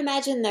does. I would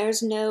imagine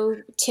there's no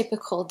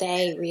typical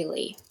day,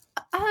 really.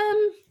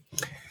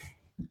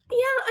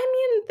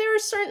 There are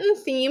certain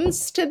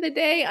themes to the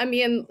day.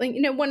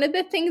 One of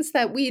the things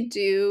that we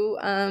do,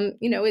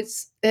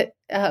 is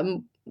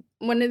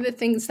one of the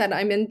things that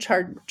I'm in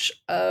charge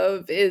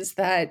of is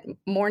that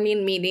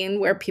morning meeting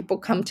where people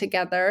come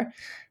together.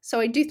 So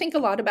I do think a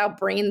lot about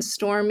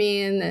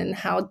brainstorming and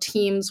how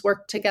teams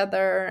work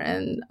together,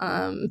 and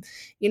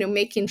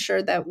making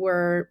sure that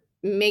we're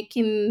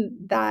making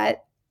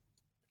that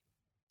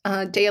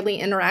daily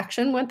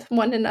interaction with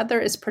one another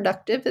as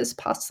productive as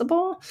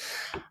possible.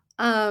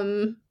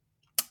 And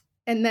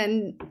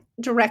then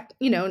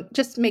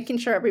just making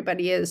sure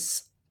everybody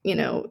is,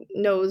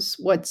 knows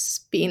what's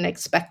being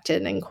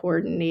expected and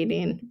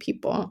coordinating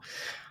people.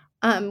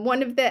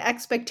 One of the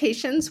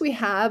expectations we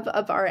have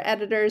of our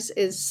editors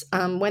is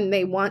when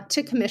they want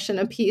to commission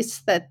a piece,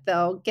 that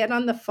they'll get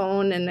on the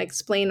phone and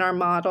explain our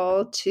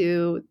model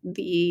to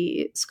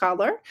the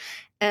scholar,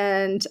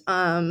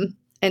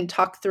 and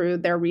talk through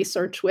their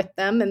research with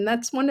them. And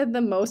that's one of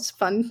the most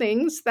fun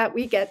things that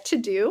we get to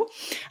do.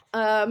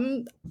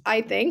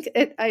 I think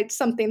it's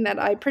something that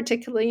I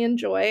particularly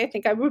enjoy. I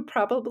think I would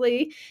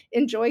probably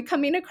enjoy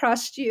coming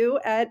across you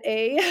at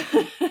a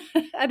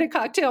at a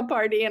cocktail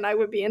party, and I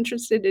would be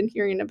interested in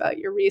hearing about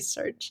your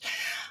research.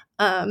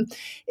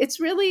 It's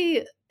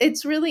really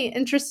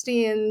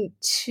interesting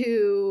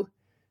to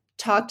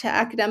talk to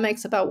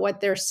academics about what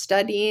they're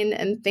studying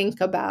and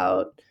think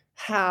about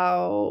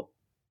how,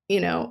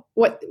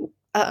 what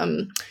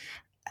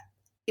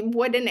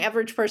an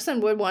average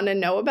person would want to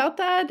know about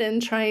that,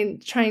 and trying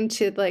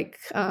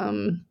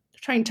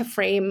to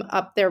frame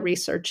up their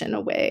research in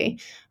a way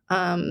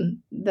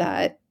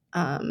that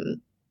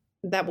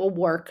will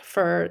work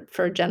for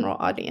a general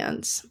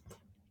audience.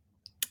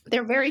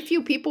 There are very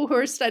few people who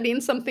are studying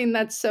something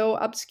that's so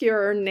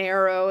obscure or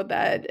narrow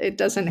that it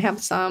doesn't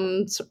have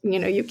some,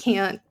 you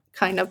can't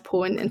kind of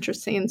pull an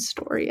interesting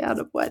story out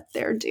of what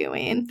they're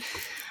doing.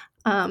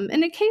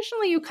 And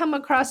occasionally you come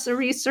across a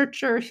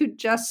researcher who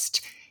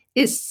just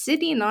is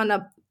sitting on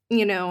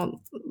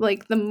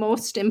like the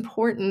most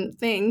important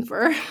thing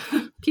for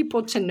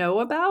people to know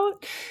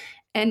about,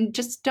 and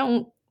just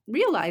don't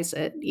realize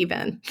it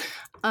even.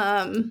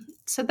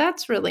 So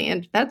that's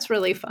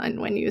really fun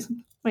when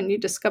you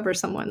discover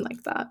someone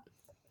like that.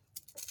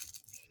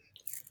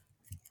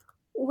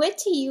 What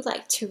do you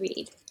like to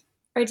read?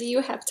 Or do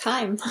you have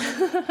time?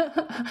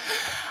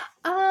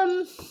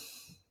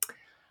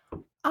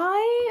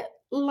 I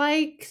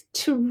like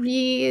to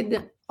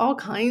read all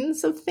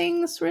kinds of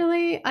things,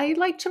 really. I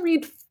like to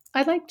read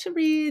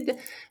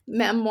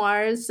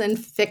memoirs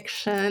and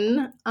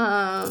fiction.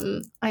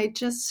 I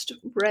just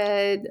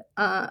read,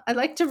 I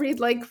like to read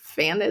like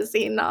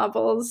fantasy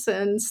novels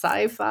and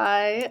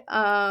sci-fi.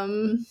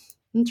 I'm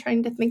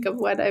trying to think of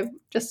what I've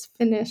just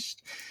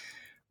finished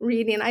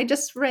reading. I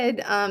just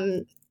read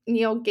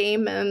Neil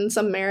Gaiman's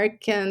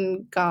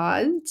American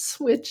Gods,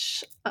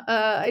 which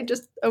I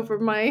just over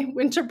my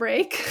winter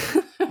break.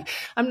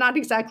 I'm not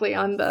exactly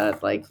on the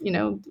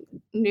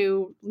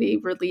newly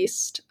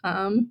released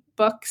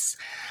books.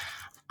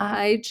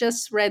 I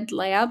just read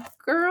Lab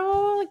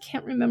Girl. I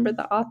can't remember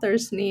the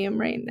author's name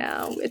right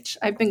now, which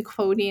I've been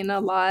quoting a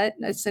lot.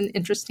 It's an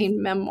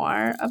interesting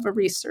memoir of a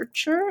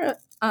researcher.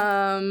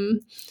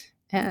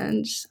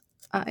 And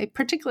I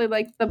particularly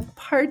like the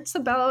parts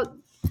about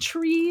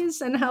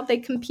trees and how they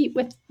compete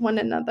with one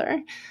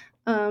another.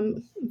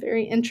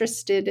 Very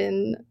interested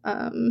in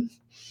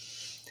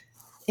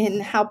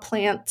how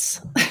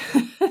plants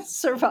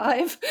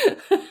survive.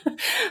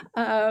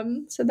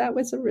 So that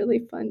was a really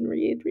fun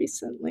read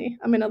recently.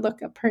 I'm going to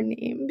look up her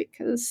name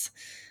because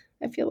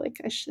I feel like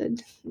I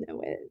should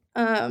know it.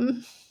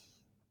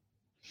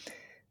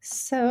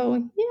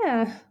 So,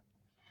 yeah.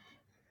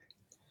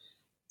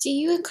 Do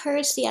you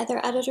encourage the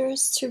other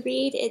editors to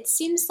read? It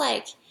seems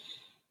like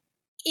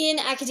in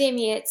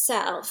academia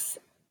itself,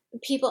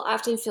 people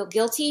often feel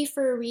guilty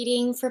for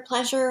reading for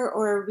pleasure,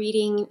 or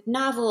reading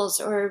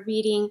novels, or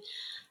reading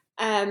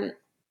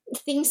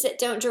things that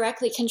don't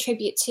directly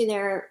contribute to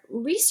their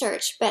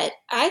research. But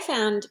I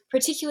found,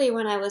 particularly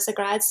when I was a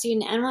grad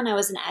student and when I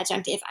was an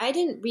adjunct, if I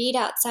didn't read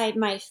outside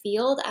my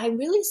field, I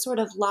really sort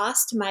of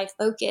lost my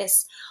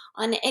focus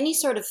on any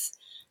sort of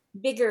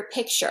bigger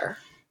picture.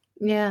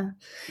 Yeah,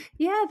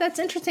 that's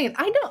interesting.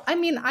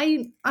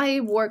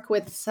 I work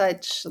with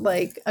such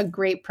like a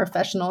great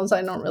professionals.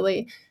 I don't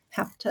really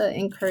have to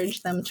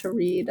encourage them to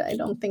read. I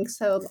don't think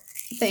so.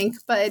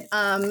 But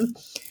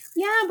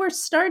yeah, we're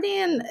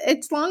starting.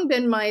 It's long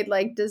been my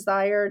like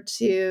desire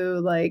to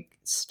like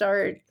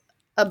start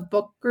a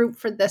book group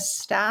for the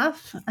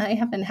staff. I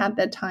haven't had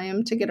the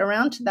time to get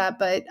around to that,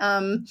 but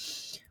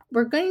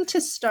we're going to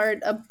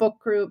start a book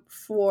group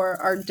for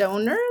our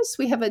donors.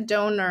 We have a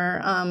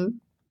donor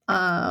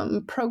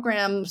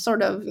program,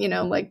 sort of,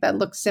 like that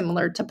looks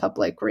similar to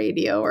public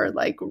radio, or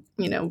like,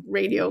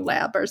 Radio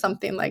Lab or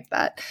something like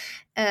that.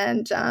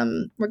 And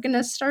we're going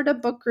to start a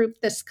book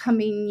group this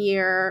coming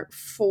year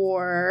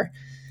for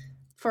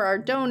our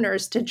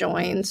donors to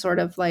join, sort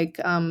of like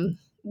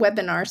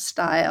webinar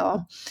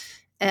style.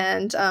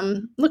 And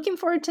looking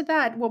forward to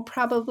that. We'll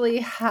probably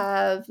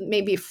have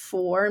maybe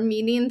 4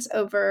 meetings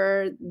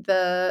over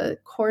the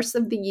course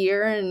of the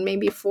year, and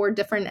maybe 4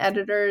 different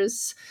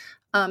editors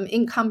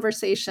in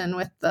conversation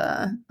with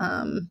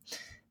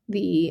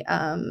the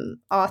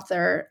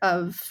author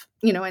of,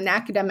 an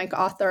academic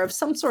author of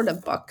some sort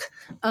of book.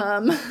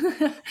 And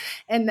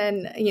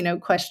then,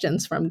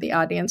 questions from the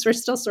audience. We're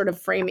still sort of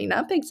framing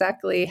up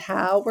exactly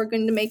how we're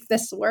going to make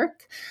this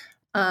work.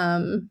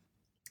 And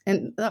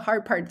the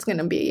hard part is going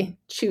to be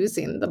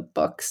choosing the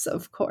books,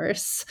 of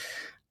course.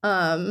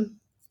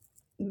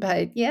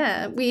 But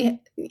yeah,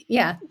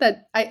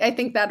 I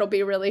think that'll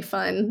be really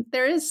fun.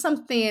 There is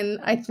something,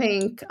 I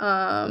think,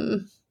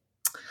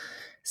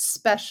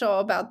 special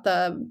about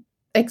the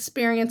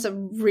experience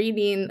of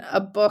reading a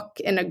book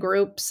in a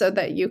group so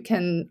that you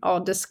can all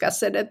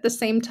discuss it at the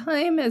same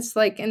time. Is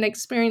like an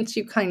experience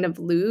you kind of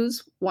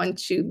lose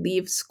once you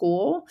leave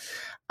school,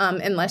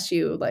 unless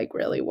you like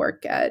really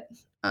work at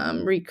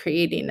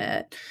recreating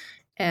it.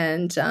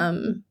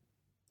 And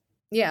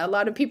yeah, a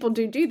lot of people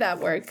do that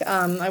work.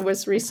 I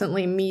was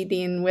recently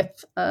meeting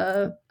with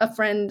a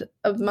friend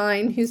of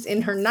mine who's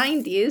in her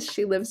 90s.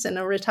 She lives in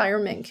a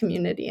retirement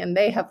community, and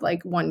they have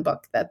like one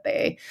book that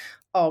they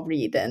all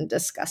read and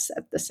discuss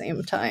at the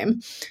same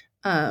time.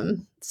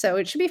 So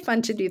it should be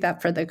fun to do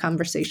that for the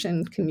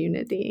conversation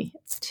community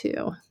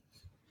too.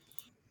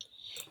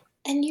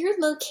 And you're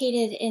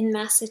located in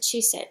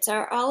Massachusetts.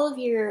 Are all of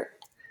your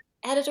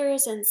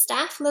editors and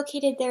staff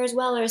located there as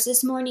well, or is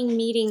this morning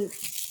meeting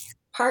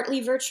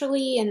partly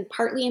virtually and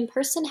partly in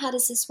person? How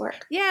does this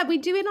work? Yeah, we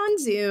do it on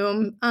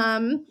Zoom.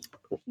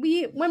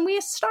 When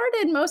we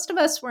started, most of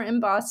us were in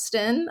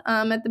Boston.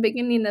 At the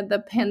beginning of the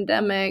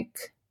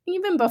pandemic,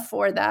 even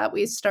before that,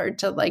 we started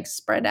to like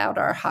spread out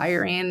our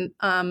hiring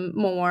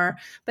more.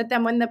 But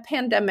then when the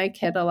pandemic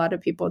hit, a lot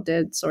of people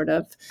did sort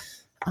of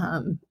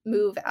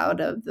move out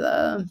of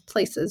the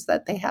places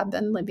that they have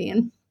been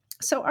living.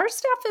 So our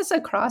staff is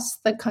across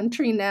the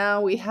country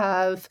now. We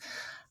have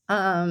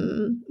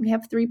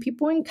 3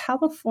 people in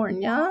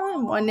California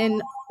and 1 in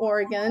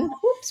Oregon.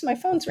 Oops, my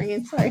phone's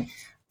ringing. Sorry.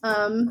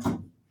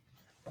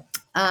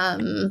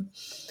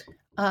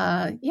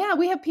 Yeah,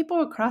 we have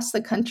people across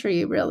the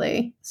country,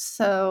 really.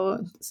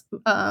 So,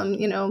 we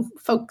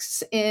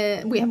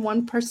have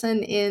 1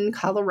 person in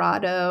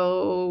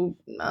Colorado,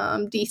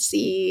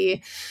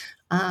 DC,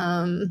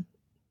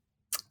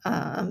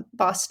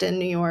 Boston,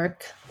 New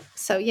York.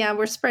 So yeah,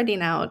 we're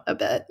spreading out a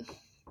bit.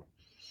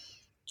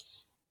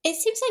 It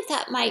seems like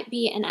that might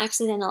be an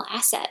accidental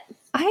asset.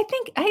 I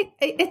think I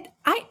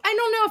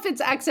don't know if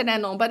it's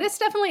accidental, but it's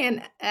definitely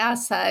an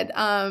asset.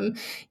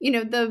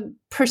 The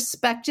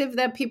perspective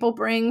that people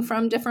bring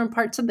from different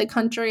parts of the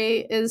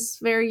country is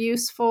very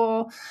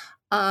useful.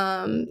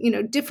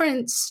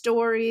 Different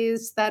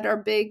stories that are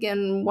big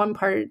in one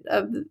part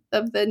of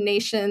the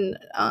nation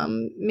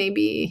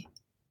maybe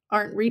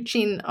aren't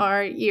reaching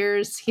our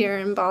ears here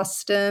in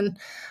Boston.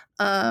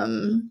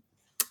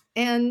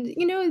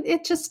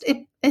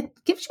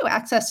 It gives you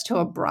access to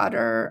a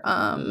broader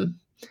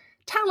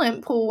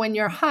talent pool when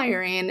you're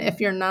hiring, if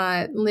you're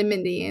not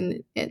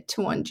limiting it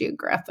to one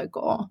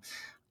geographical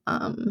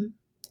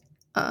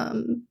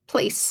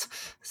place.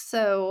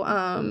 So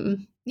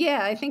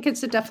I think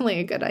it's definitely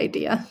a good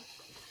idea.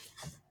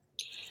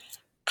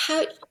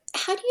 How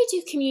do you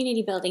do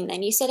community building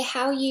then? You said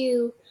how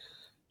you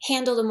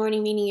handle the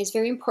morning meeting is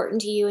very important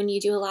to you, and you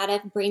do a lot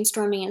of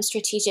brainstorming and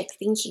strategic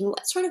thinking.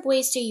 What sort of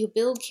ways do you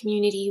build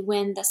community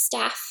when the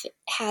staff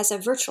has a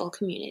virtual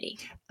community?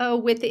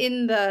 Oh,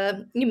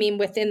 you mean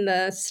within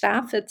the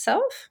staff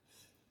itself?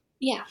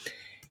 Yeah.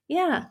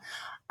 Yeah.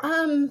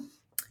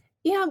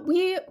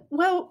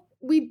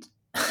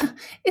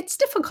 It's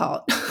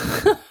difficult.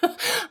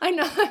 I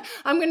know.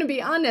 I'm going to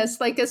be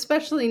honest, like,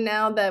 especially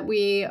now that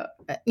we're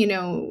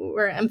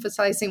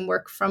emphasizing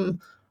work from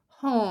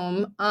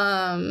home.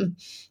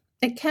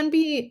 It can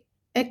be,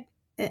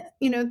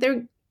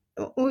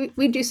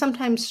 we do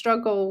sometimes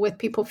struggle with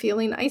people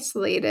feeling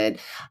isolated.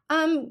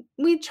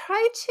 We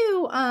try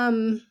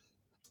to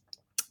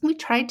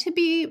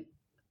be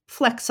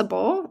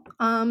flexible,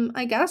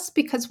 I guess,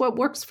 because what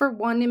works for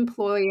one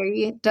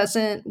employee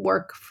doesn't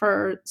work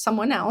for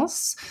someone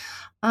else.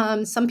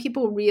 Some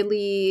people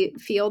really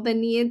feel the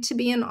need to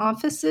be in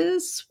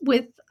offices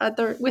with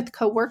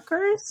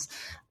coworkers,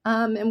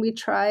 and we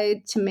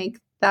try to make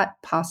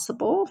that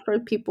possible for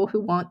people who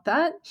want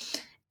that.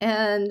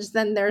 And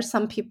then there are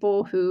some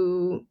people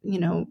who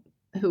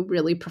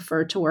really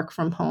prefer to work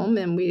from home,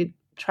 and we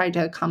try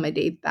to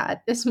accommodate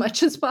that as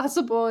much as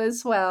possible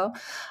as well.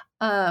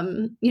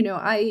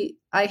 I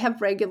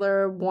have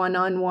regular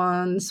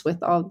one-on-ones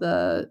with all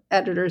the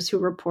editors who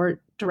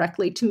report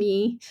directly to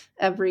me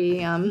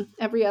every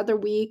other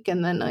week,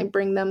 and then I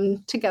bring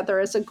them together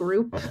as a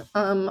group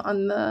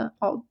on the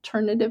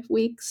alternative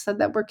weeks so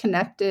that we're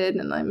connected,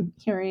 and I'm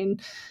hearing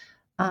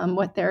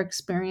what their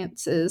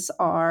experiences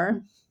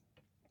are.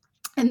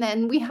 And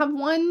then we have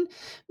one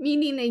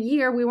meeting a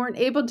year. We weren't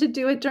able to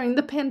do it during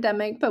the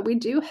pandemic, but we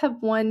do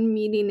have one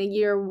meeting a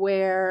year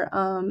where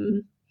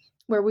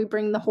we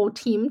bring the whole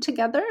team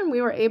together, and we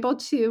were able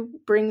to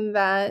bring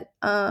that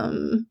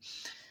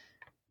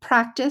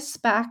practice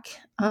back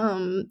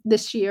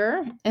this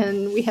year.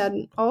 And we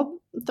had all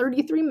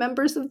 33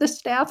 members of the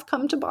staff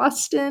come to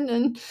Boston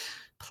and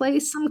play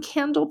some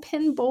candle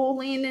pin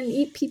bowling and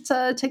eat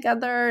pizza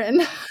together.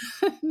 And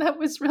that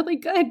was really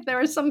good. There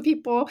are some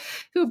people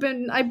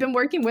I've been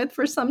working with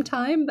for some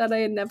time that I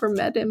had never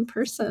met in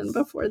person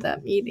before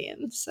that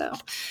meeting. So,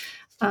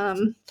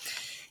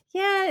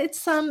 yeah,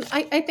 it's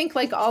I think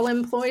like all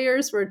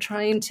employers, we're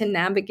trying to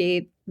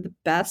navigate the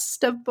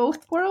best of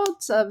both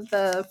worlds, of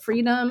the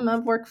freedom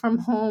of work from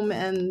home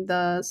and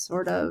the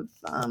sort of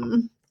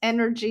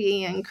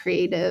energy and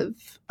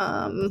creative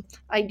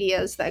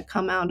ideas that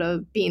come out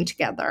of being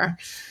together.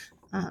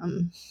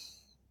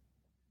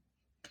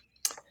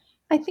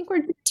 I think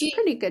we're doing a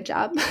pretty good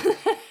job.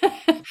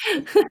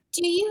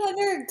 Do you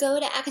ever go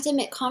to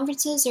academic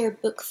conferences or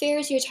book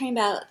fairs? You're talking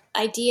about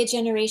idea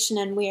generation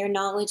and where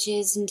knowledge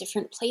is in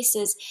different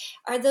places.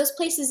 Are those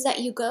places that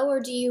you go, or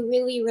do you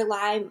really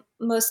rely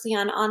mostly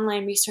on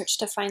online research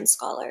to find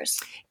scholars?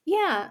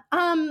 Yeah.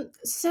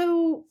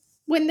 So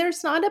when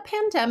there's not a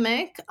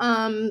pandemic,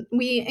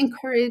 we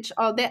encourage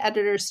all the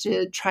editors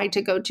to try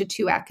to go to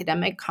 2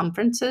 academic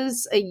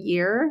conferences a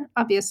year.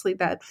 Obviously,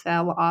 that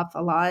fell off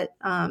a lot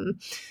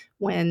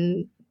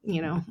when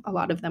a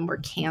lot of them were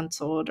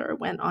canceled or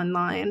went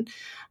online.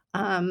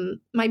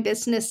 My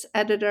business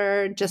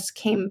editor just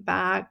came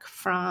back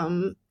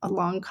from a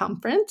long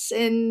conference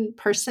in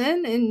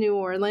person in New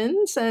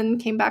Orleans and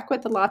came back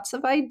with lots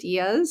of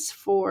ideas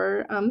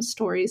for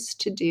stories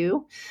to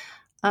do.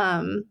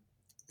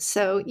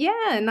 So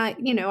yeah, and I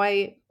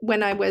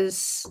when I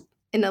was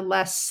in a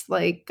less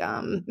like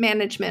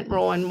management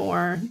role and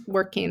more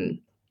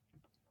working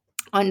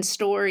on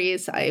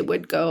stories, I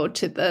would go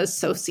to the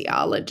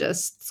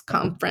sociologists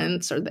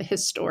conference or the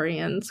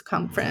historians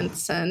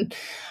conference and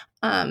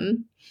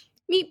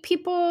meet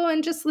people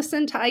and just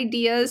listen to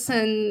ideas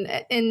and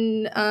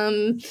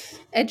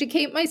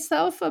educate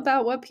myself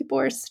about what people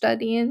are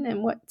studying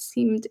and what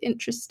seemed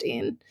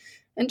interesting,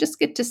 and just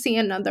get to see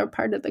another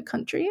part of the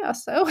country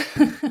also.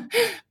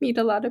 Meet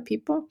a lot of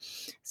people.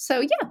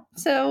 So yeah,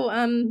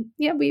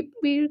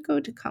 we go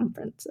to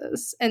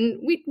conferences, and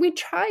we've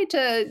tried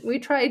to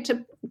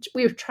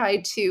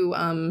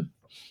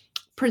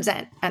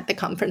present at the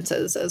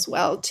conferences as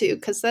well too,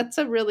 because that's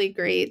a really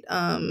great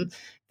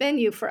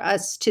venue for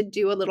us to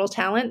do a little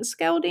talent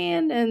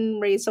scouting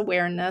and raise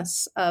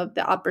awareness of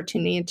the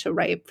opportunity to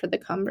write for the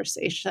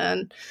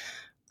conversation.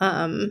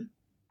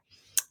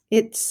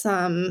 It's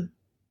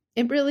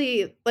it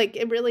really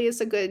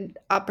is a good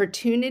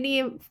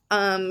opportunity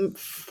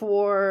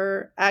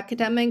for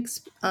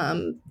academics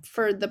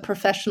for the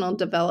professional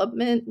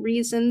development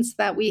reasons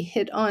that we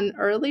hit on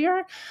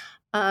earlier.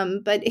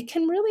 But it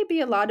can really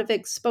be a lot of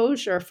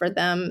exposure for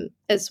them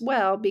as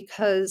well,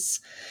 because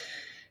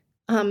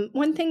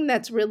one thing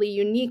that's really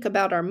unique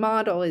about our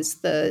model is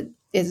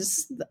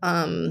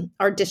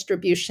our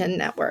distribution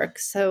network.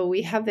 So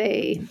we have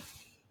a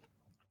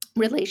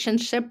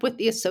relationship with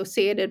the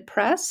Associated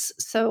Press.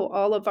 So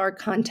all of our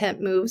content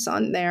moves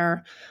on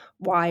their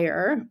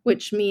wire,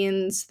 which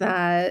means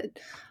that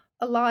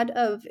a lot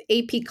of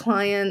AP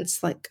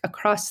clients like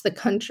across the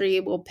country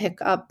will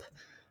pick up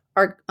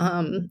our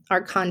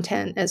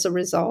content as a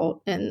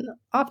result. And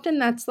often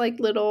that's like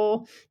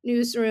little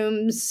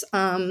newsrooms,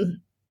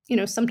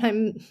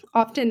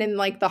 often in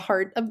like the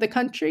heart of the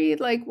country,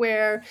 like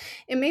where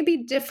it may be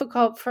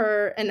difficult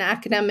for an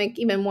academic,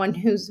 even one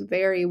who's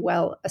very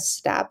well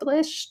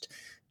established,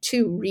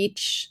 to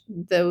reach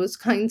those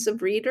kinds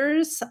of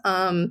readers.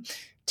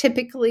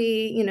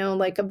 Typically,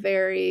 like a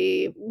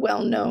very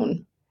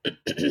well-known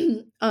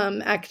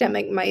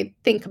academic might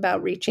think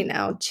about reaching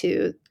out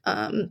to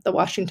the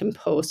Washington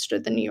Post or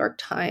the New York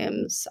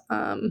Times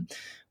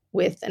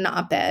with an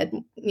op-ed,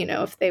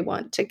 if they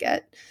want to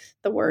get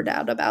the word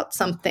out about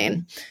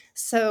something.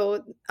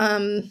 So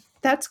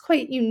that's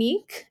quite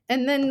unique.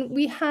 And then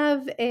we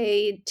have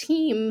a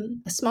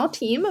small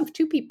team of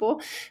 2 people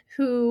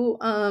who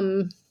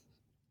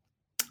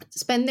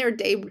spend their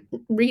day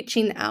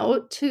reaching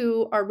out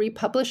to our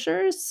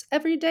republishers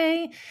every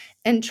day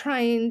and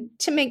trying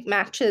to make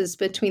matches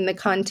between the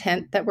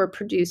content that we're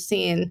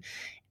producing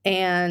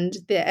and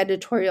the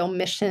editorial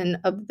mission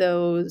of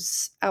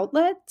those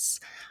outlets.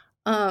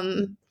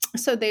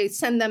 So they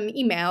send them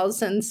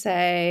emails and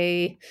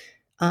say,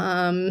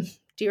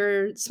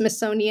 "Dear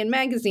Smithsonian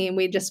Magazine,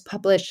 we just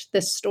published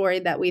this story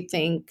that we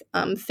think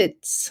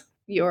fits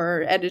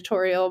your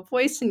editorial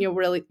voice and your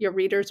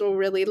readers will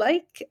really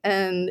like,"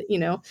 and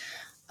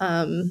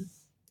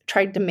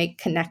tried to make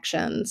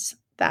connections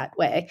that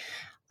way.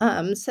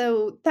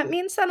 So that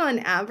means that on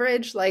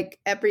average, like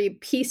every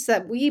piece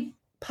that we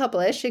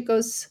publish, it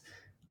goes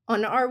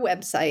on our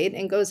website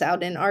and goes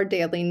out in our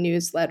daily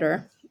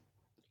newsletter.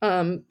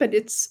 But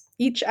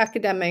each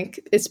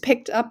academic is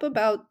picked up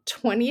about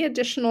 20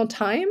 additional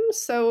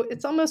times. So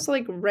it's almost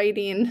like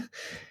writing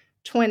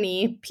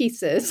 20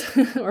 pieces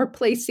or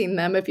placing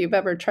them, if you've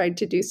ever tried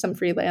to do some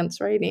freelance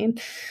writing,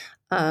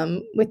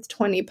 with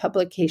 20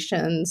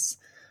 publications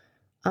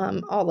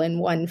all in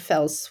one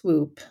fell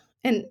swoop.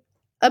 And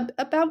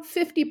about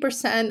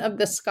 50% of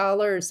the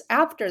scholars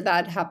after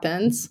that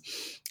happens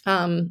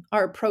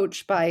are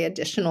approached by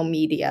additional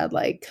media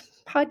like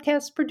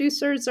podcast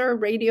producers or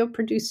radio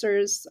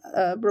producers,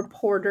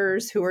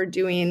 reporters who are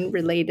doing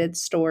related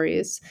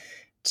stories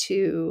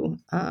to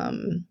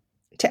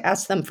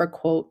ask them for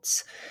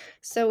quotes.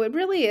 So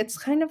it's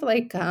kind of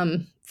like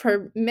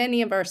for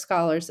many of our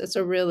scholars, it's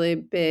a really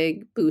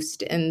big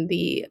boost in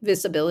the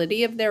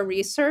visibility of their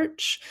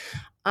research.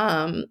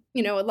 A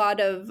lot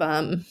of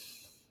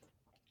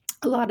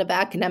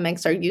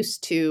academics are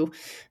used to,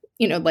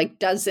 like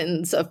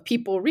dozens of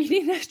people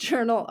reading a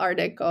journal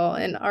article,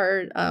 and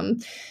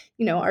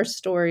our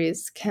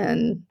stories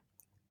can,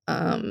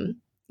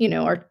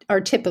 are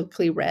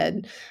typically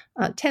read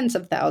tens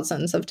of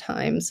thousands of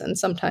times, and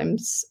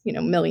sometimes,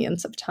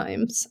 millions of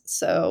times.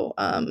 So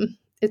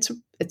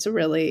it's a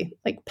really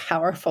like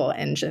powerful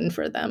engine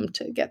for them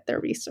to get their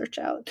research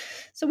out.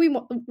 So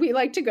we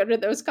like to go to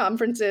those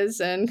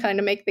conferences and kind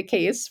of make the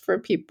case for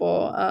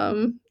people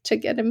to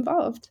get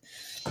involved.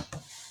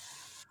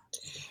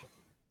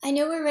 I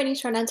know we're running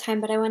short on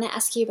time, but I want to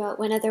ask you about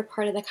one other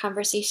part of the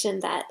conversation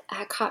that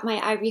caught my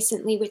eye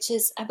recently, which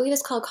is, I believe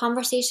it's called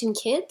Conversation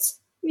Kids.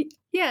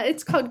 Yeah,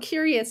 it's called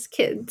Curious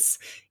Kids.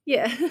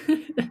 Yeah.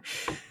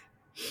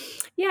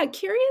 Yeah,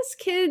 Curious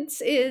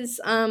Kids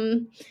is,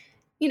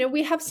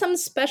 we have some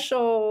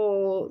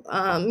special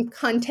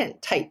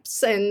content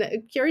types,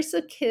 and Curious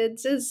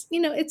Kids is,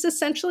 it's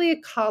essentially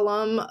a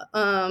column,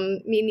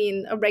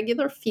 meaning a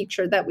regular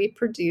feature that we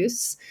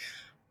produce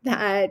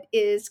that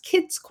is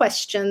kids'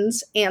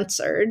 questions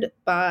answered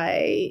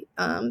by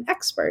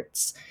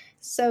experts.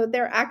 So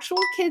they're actual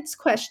kids'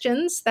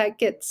 questions that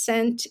get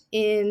sent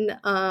in.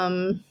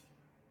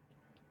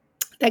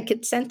 That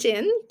gets sent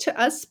in to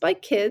us by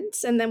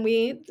kids, and then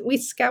we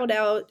scout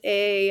out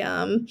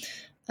a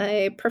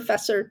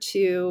professor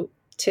to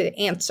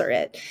answer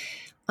it.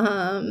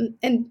 And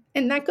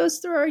that goes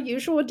through our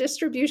usual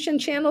distribution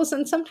channels,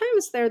 and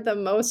sometimes they're the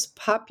most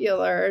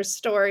popular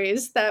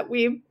stories that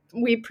we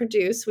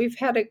produce. We've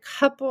had a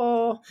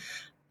couple.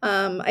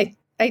 I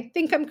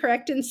think I'm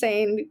correct in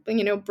saying,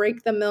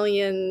 break the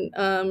million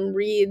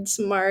reads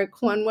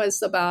mark. One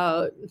was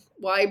about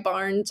why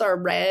barns are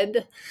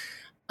red.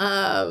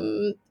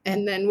 And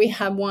then we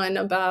have one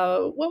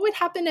about what would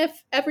happen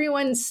if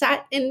everyone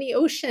sat in the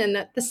ocean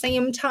at the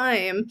same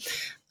time.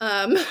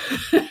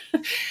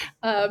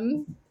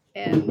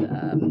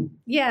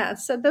 Yeah,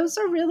 so those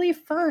are really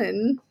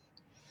fun.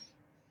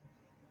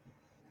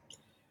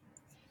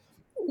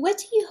 What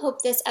do you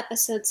hope this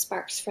episode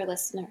sparks for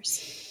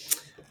listeners?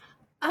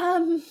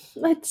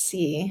 Let's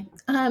see.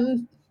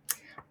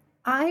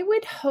 I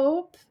would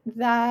hope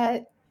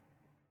that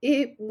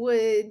it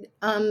would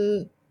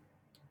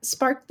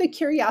spark the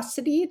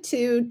curiosity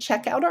to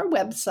check out our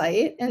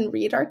website and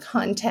read our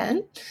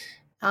content,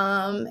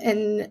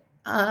 and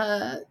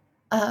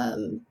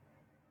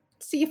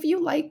see if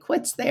you like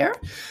what's there.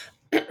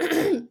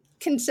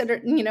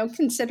 Consider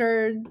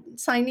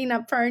signing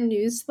up for our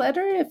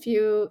newsletter if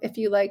you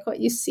like what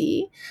you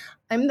see.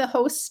 I'm the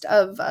host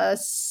of a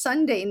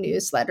Sunday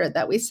newsletter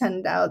that we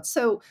send out.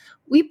 So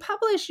we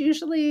publish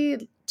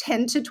usually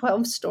 10 to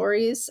 12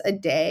 stories a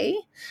day.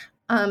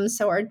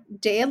 So our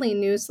daily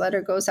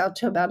newsletter goes out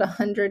to about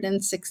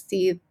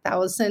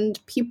 160,000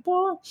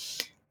 people.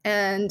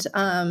 And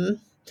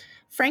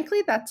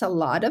frankly, that's a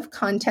lot of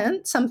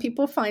content. Some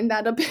people find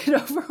that a bit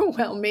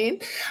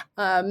overwhelming.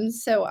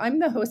 So I'm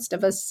the host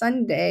of a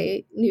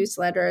Sunday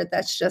newsletter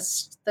that's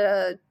just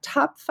the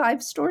top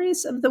 5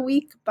 stories of the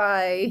week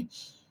by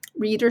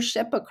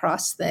readership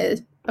across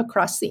the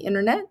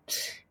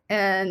internet.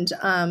 And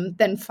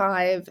then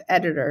 5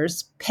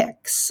 editors'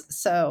 picks.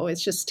 So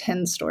it's just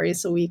 10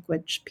 stories a week,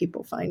 which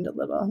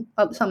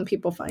some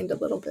people find a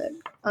little bit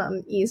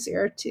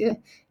easier to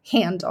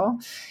handle.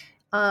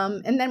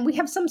 And then we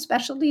have some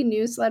specialty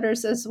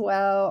newsletters as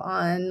well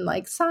on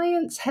like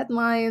science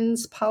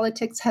headlines,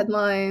 politics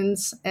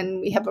headlines,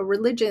 and we have a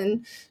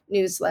religion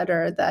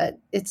newsletter that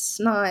it's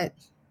not,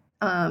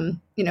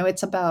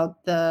 it's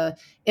about the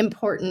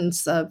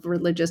importance of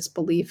religious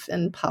belief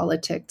in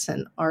politics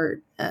and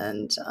art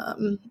and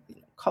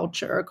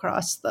culture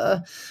across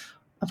the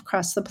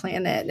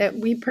planet.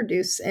 We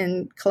produce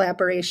in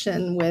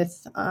collaboration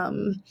with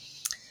the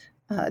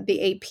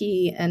AP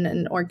and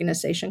an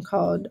organization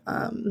called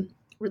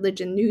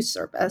Religion News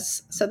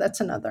Service. So that's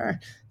another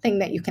thing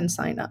that you can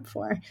sign up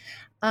for.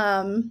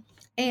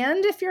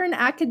 And if you're an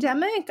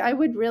academic, I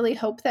would really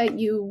hope that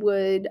you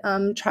would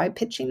try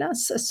pitching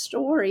us a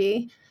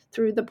story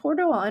through the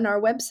portal on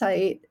our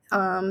website.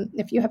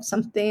 If you have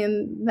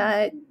something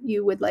that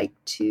you would like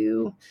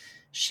to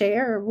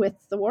share with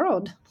the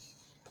world.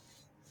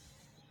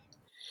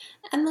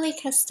 Emily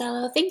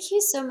Costello, thank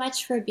you so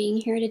much for being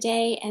here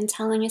today and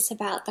telling us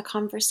about the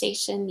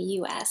Conversation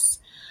US.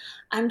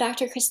 I'm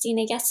Dr.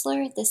 Christina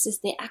Gessler. This is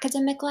The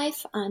Academic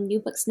Life on New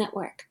Books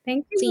Network.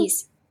 Thank you.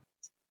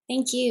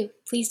 Thank you.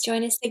 Please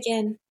join us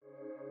again.